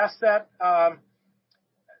whoever asked that,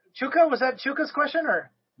 Chuka, was that Chuka's question? Or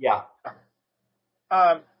Yeah.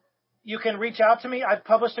 You can reach out to me. I've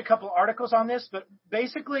published a couple articles on this, but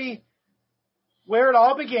basically where it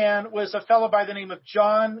all began was a fellow by the name of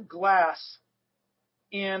John Glass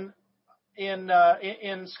in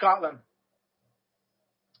Scotland,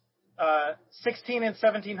 16 and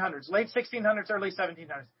 1700s, late 1600s, early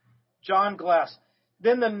 1700s. John Glass.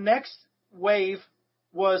 Then the next wave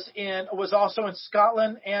was also in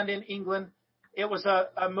Scotland and in England, It was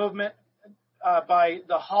a movement by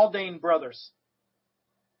the Haldane brothers.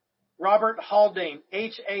 Robert Haldane,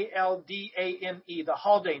 Haldane, the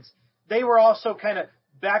Haldanes. They were also kind of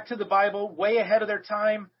back to the Bible, way ahead of their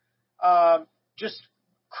time. Just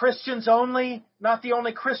Christians only, not the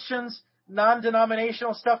only Christians,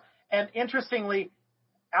 non-denominational stuff. And interestingly,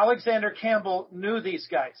 Alexander Campbell knew these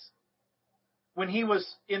guys when he was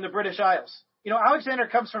in the British Isles. You know, Alexander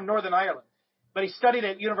comes from Northern Ireland, but he studied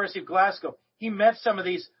at University of Glasgow. He met some of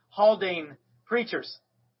these Haldane preachers.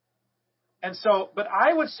 And so, but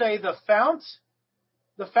I would say the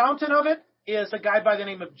fountain of it is a guy by the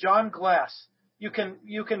name of John Glass. You can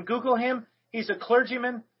Google him. He's a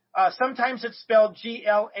clergyman. Sometimes it's spelled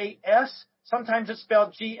G-L-A-S. Sometimes it's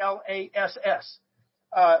spelled G-L-A-S-S.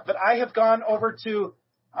 But I have gone over to,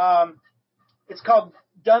 it's called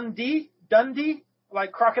Dundee,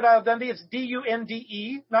 like Crocodile Dundee. It's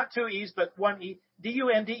D-U-N-D-E, not two E's, but one E,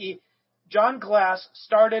 D-U-N-D-E. John Glass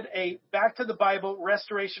started a Back to the Bible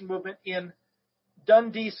restoration movement in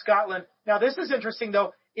Dundee, Scotland. Now, this is interesting,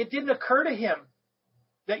 though. It didn't occur to him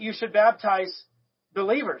that you should baptize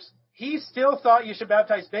believers. He still thought you should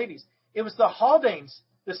baptize babies. It was the Haldanes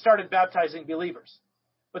that started baptizing believers.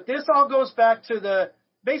 But this all goes back to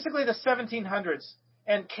basically the 1700s.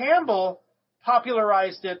 And Campbell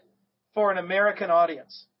popularized it for an American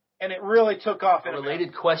audience. And it really took off. A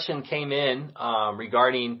related question came in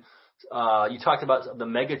regarding, you talked about the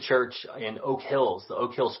mega church in Oak Hills, the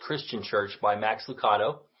Oak Hills Christian Church by Max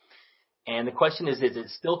Lucado. And the question is it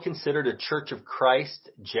still considered a Church of Christ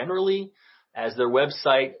generally? As their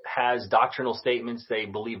website has doctrinal statements, they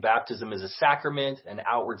believe baptism is a sacrament, an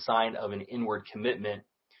outward sign of an inward commitment.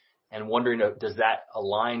 And wondering, does that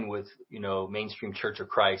align with, mainstream Church of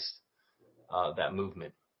Christ, that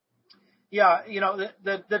movement? Yeah,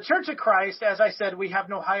 the Church of Christ, as I said, we have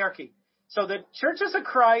no hierarchy. So the Churches of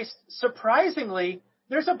Christ, surprisingly,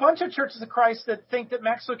 there's a bunch of Churches of Christ that think that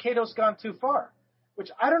Max Lucado's gone too far, which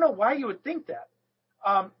I don't know why you would think that.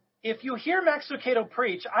 If you hear Max Lucado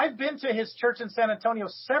preach, I've been to his church in San Antonio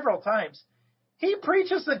several times. He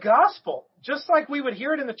preaches the gospel, just like we would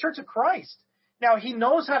hear it in the Church of Christ. Now, he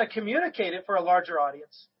knows how to communicate it for a larger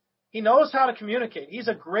audience. He knows how to communicate. He's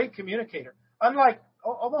a great communicator. Unlike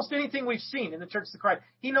almost anything we've seen in the Church of Christ,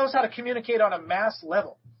 he knows how to communicate on a mass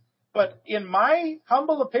level. But in my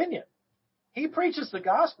humble opinion, he preaches the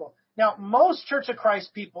gospel. Now, most Church of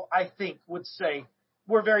Christ people, I think, would say,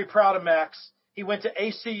 we're very proud of Max. He went to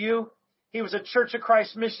ACU. He was a Church of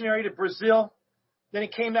Christ missionary to Brazil. Then he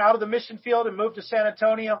came out of the mission field and moved to San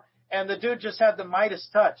Antonio. And the dude just had the Midas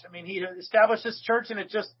touch. I mean, he established this church and it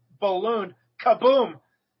just ballooned, kaboom.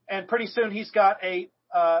 And pretty soon he's got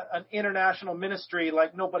an international ministry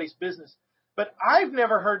like nobody's business. But I've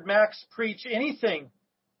never heard Max preach anything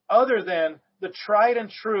other than the tried and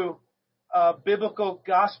true biblical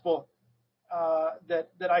gospel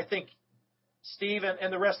that I think Steve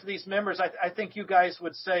and the rest of these members, I think you guys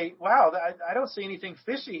would say, wow, I don't see anything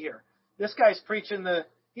fishy here. This guy's preaching the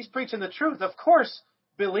truth. Of course,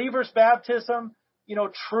 believers' baptism,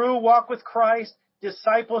 true walk with Christ,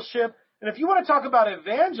 discipleship. And if you want to talk about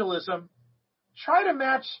evangelism, try to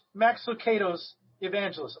match Max Lucado's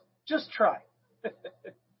evangelism. Just try.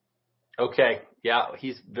 Okay. Yeah,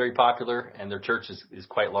 he's very popular and their church is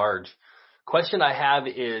quite large. Question I have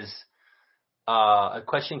is, a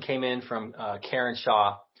question came in from Karen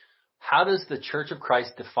Shaw. How does the Church of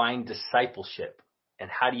Christ define discipleship and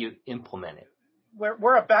how do you implement it?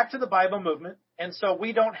 We're a Back to the Bible movement. And so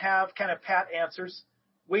we don't have kind of pat answers.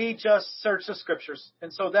 We just search the scriptures.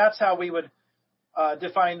 And so that's how we would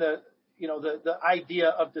define the idea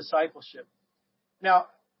of discipleship. Now,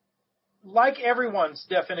 like everyone's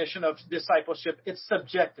definition of discipleship, it's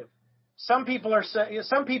subjective. Some people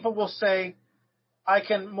will say, I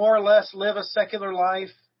can more or less live a secular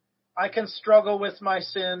life. I can struggle with my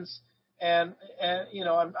sins and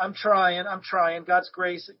I'm trying. God's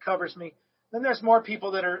grace, it covers me. Then there's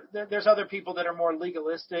other people that are more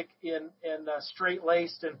legalistic and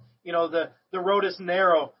straight-laced, and the road is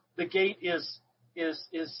narrow, the gate is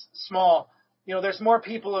small. There's more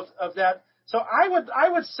people of that. So I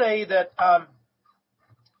would say that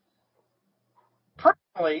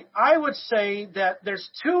personally, I would say that there's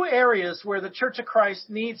two areas where the Church of Christ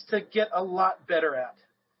needs to get a lot better at,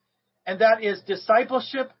 and that is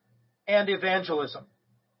discipleship and evangelism.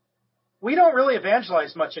 We don't really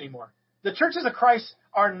evangelize much anymore. The Churches of Christ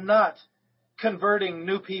are not converting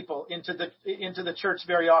new people into the church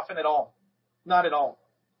very often at all. Not at all.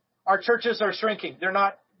 Our churches are shrinking. They're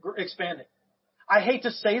not expanding. I hate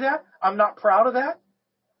to say that. I'm not proud of that.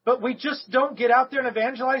 But we just don't get out there and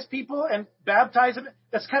evangelize people and baptize them.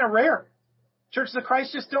 That's kind of rare. Churches of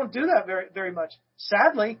Christ just don't do that very, very much.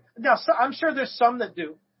 Sadly, now I'm sure there's some that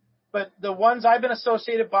do, but the ones I've been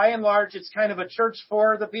associated, by and large, it's kind of a church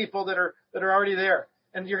for the people that are already there,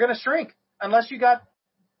 and you're going to shrink unless you got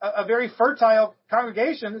a very fertile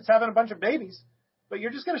congregation that's having a bunch of babies. But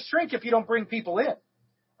you're just going to shrink if you don't bring people in.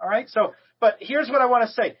 All right. So, but here's what I want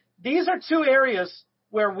to say. These are two areas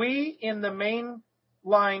where we in the main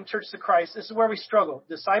line Churches of Christ, this is where we struggle.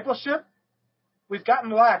 Discipleship, we've gotten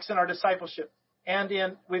lax in our discipleship, and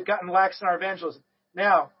we've gotten lax in our evangelism.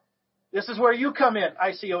 Now, this is where you come in,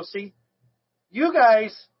 ICOC. You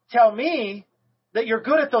guys tell me that you're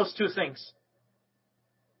good at those two things.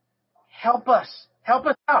 Help us. Help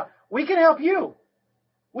us out. We can help you.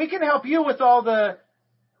 We can help you with all the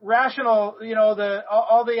rational,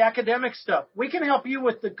 all the academic stuff. We can help you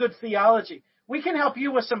with the good theology. We can help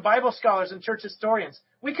you with some Bible scholars and church historians.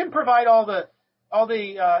 We can provide all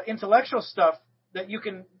the intellectual stuff that you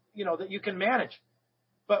can manage.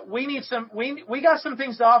 But we need we got some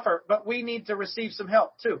things to offer, but we need to receive some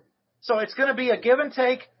help too. So it's going to be a give and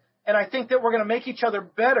take, and I think that we're going to make each other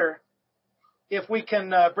better if we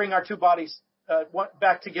can bring our two bodies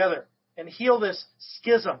back together and heal this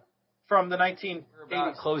schism from the 1980s. We're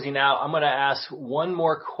about closing out. I'm going to ask one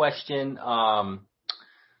more question.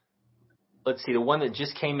 Let's see. The one that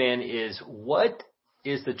just came in is, what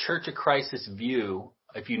is the Church of Christ's view?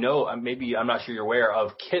 If you know, maybe I'm not sure you're aware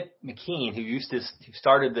of Kip McKean, who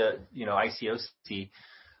started the ICOC,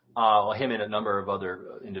 him and a number of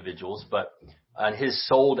other individuals, but on his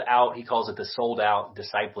sold out, he calls it the sold out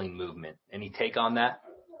discipling movement. Any take on that?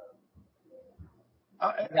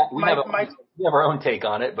 We have our own take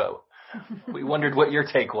on it, but we wondered what your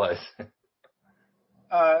take was.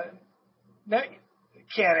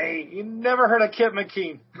 Kenny, you never heard of Kip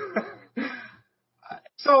McKean.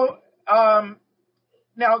 So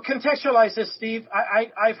now contextualize this, Steve.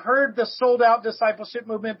 I've heard the sold out discipleship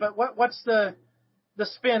movement, but what's the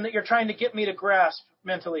spin that you're trying to get me to grasp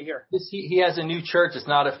mentally here? He has a new church. It's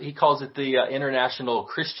not he calls it the International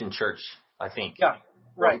Christian Church, I think. Yeah,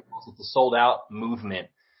 right. It's the sold out movement.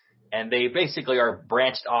 And they basically are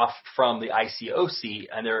branched off from the ICOC,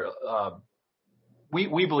 and they're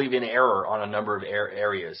we believe in error on a number of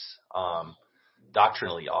areas,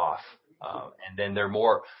 doctrinally off, and then they're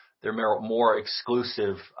more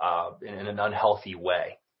exclusive in an unhealthy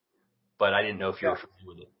way. But I didn't know if you were familiar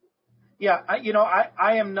with it. Yeah,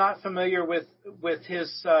 I am not familiar with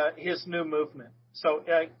his new movement. So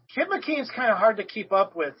Kip McKean's kind of hard to keep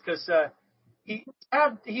up with because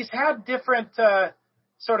he's had different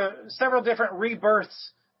several different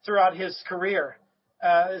rebirths throughout his career,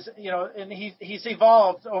 and he's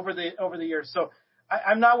evolved over the years. So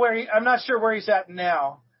I'm not sure where he's at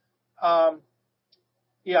now.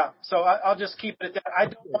 So I'll just keep it at that. I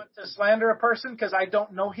don't want to slander a person because I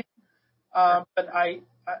don't know him, but I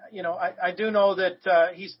do know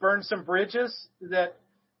that he's burned some bridges that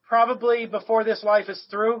probably before this life is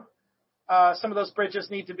through, some of those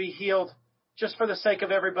bridges need to be healed just for the sake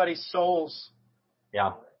of everybody's souls.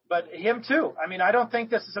 Yeah. But him too. I mean, I don't think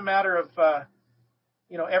this is a matter of,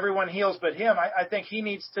 everyone heals but him. I think he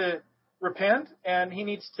needs to repent, and he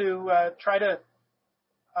needs to try to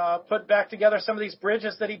put back together some of these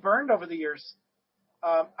bridges that he burned over the years.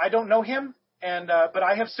 I don't know him, but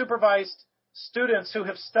I have supervised students who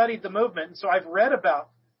have studied the movement, and so I've read about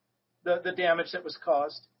the damage that was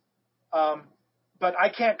caused. But I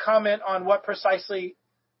can't comment on what precisely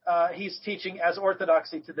he's teaching as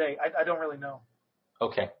orthodoxy today. I don't really know.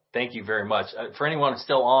 Okay. Thank you very much. For anyone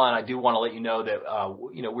still on, I do want to let you know that,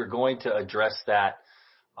 we're going to address that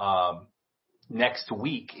next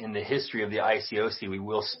week in the history of the ICOC. We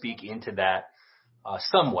will speak into that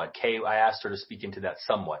somewhat. I asked her to speak into that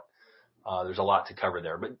somewhat. There's a lot to cover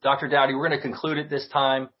there. But Dr. Daughrity, we're going to conclude it this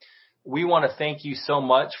time. We want to thank you so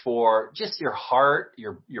much for just your heart,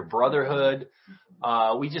 your brotherhood.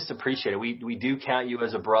 We just appreciate it. We do count you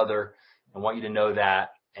as a brother and want you to know that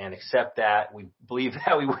and accept that. We believe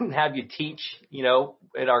that we wouldn't have you teach, in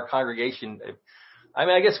our congregation. I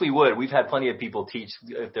mean, I guess we would. We've had plenty of people teach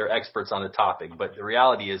if they're experts on the topic, but the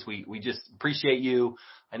reality is we just appreciate you.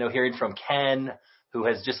 I know hearing from Ken, who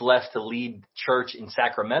has just left to lead church in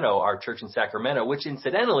Sacramento, our church in Sacramento, which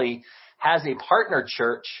incidentally has a partner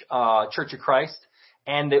church, Church of Christ,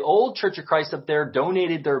 and the old Church of Christ up there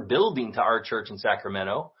donated their building to our church in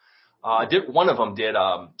Sacramento. One of them did,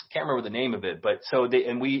 can't remember the name of it, but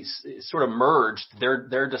we sort of merged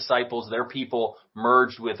their disciples, their people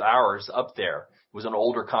merged with ours up there. It was an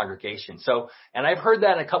older congregation. So, and I've heard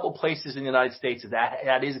that in a couple places in the United States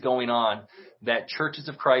that is going on, that Churches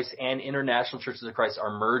of Christ and International Churches of Christ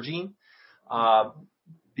are merging.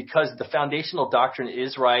 The because the foundational doctrine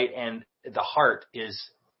is right and the heart is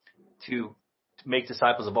to make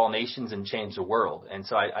disciples of all nations and change the world. And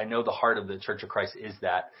so I know the heart of the Church of Christ is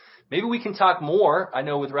that. Maybe we can talk more, I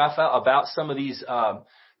know, with Raphael about some of these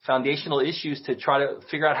foundational issues to try to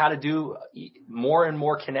figure out how to do more and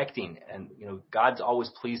more connecting. And, God's always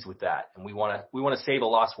pleased with that. And we want to save a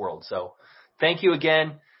lost world. So thank you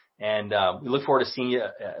again. And we look forward to seeing you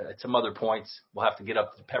at some other points. We'll have to get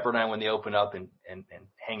up to Pepperdine when they open up and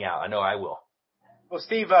hang out. I know I will. Well,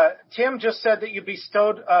 Steve, Tim just said that you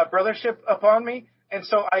bestowed brothership upon me, and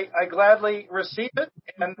so I gladly receive it.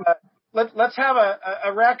 And let's have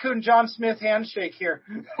a Raccoon John Smith handshake here.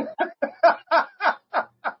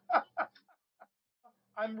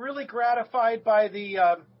 I'm really gratified by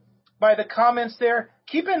the comments there.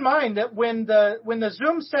 Keep in mind that when the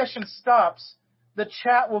Zoom session stops, the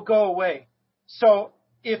chat will go away. So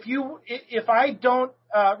if I don't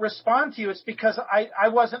respond to you, it's because I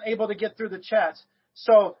wasn't able to get through the chats.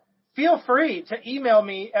 So feel free to email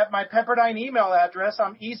me at my Pepperdine email address.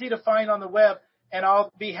 I'm easy to find on the web, and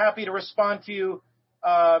I'll be happy to respond to you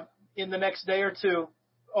in the next day or two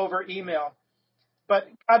over email. But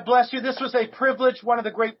God bless you. This was a privilege, one of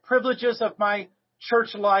the great privileges of my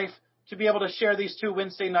church life, to be able to share these 2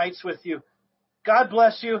 Wednesday nights with you. God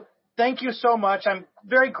bless you. Thank you so much. I'm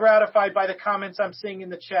very gratified by the comments I'm seeing in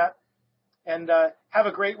the chat. And have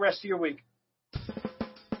a great rest of your week.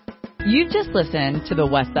 You've just listened to the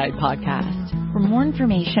Westside Podcast. For more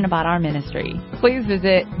information about our ministry, please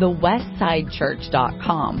visit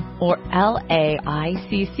thewestsidechurch.com or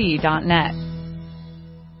laicc.net.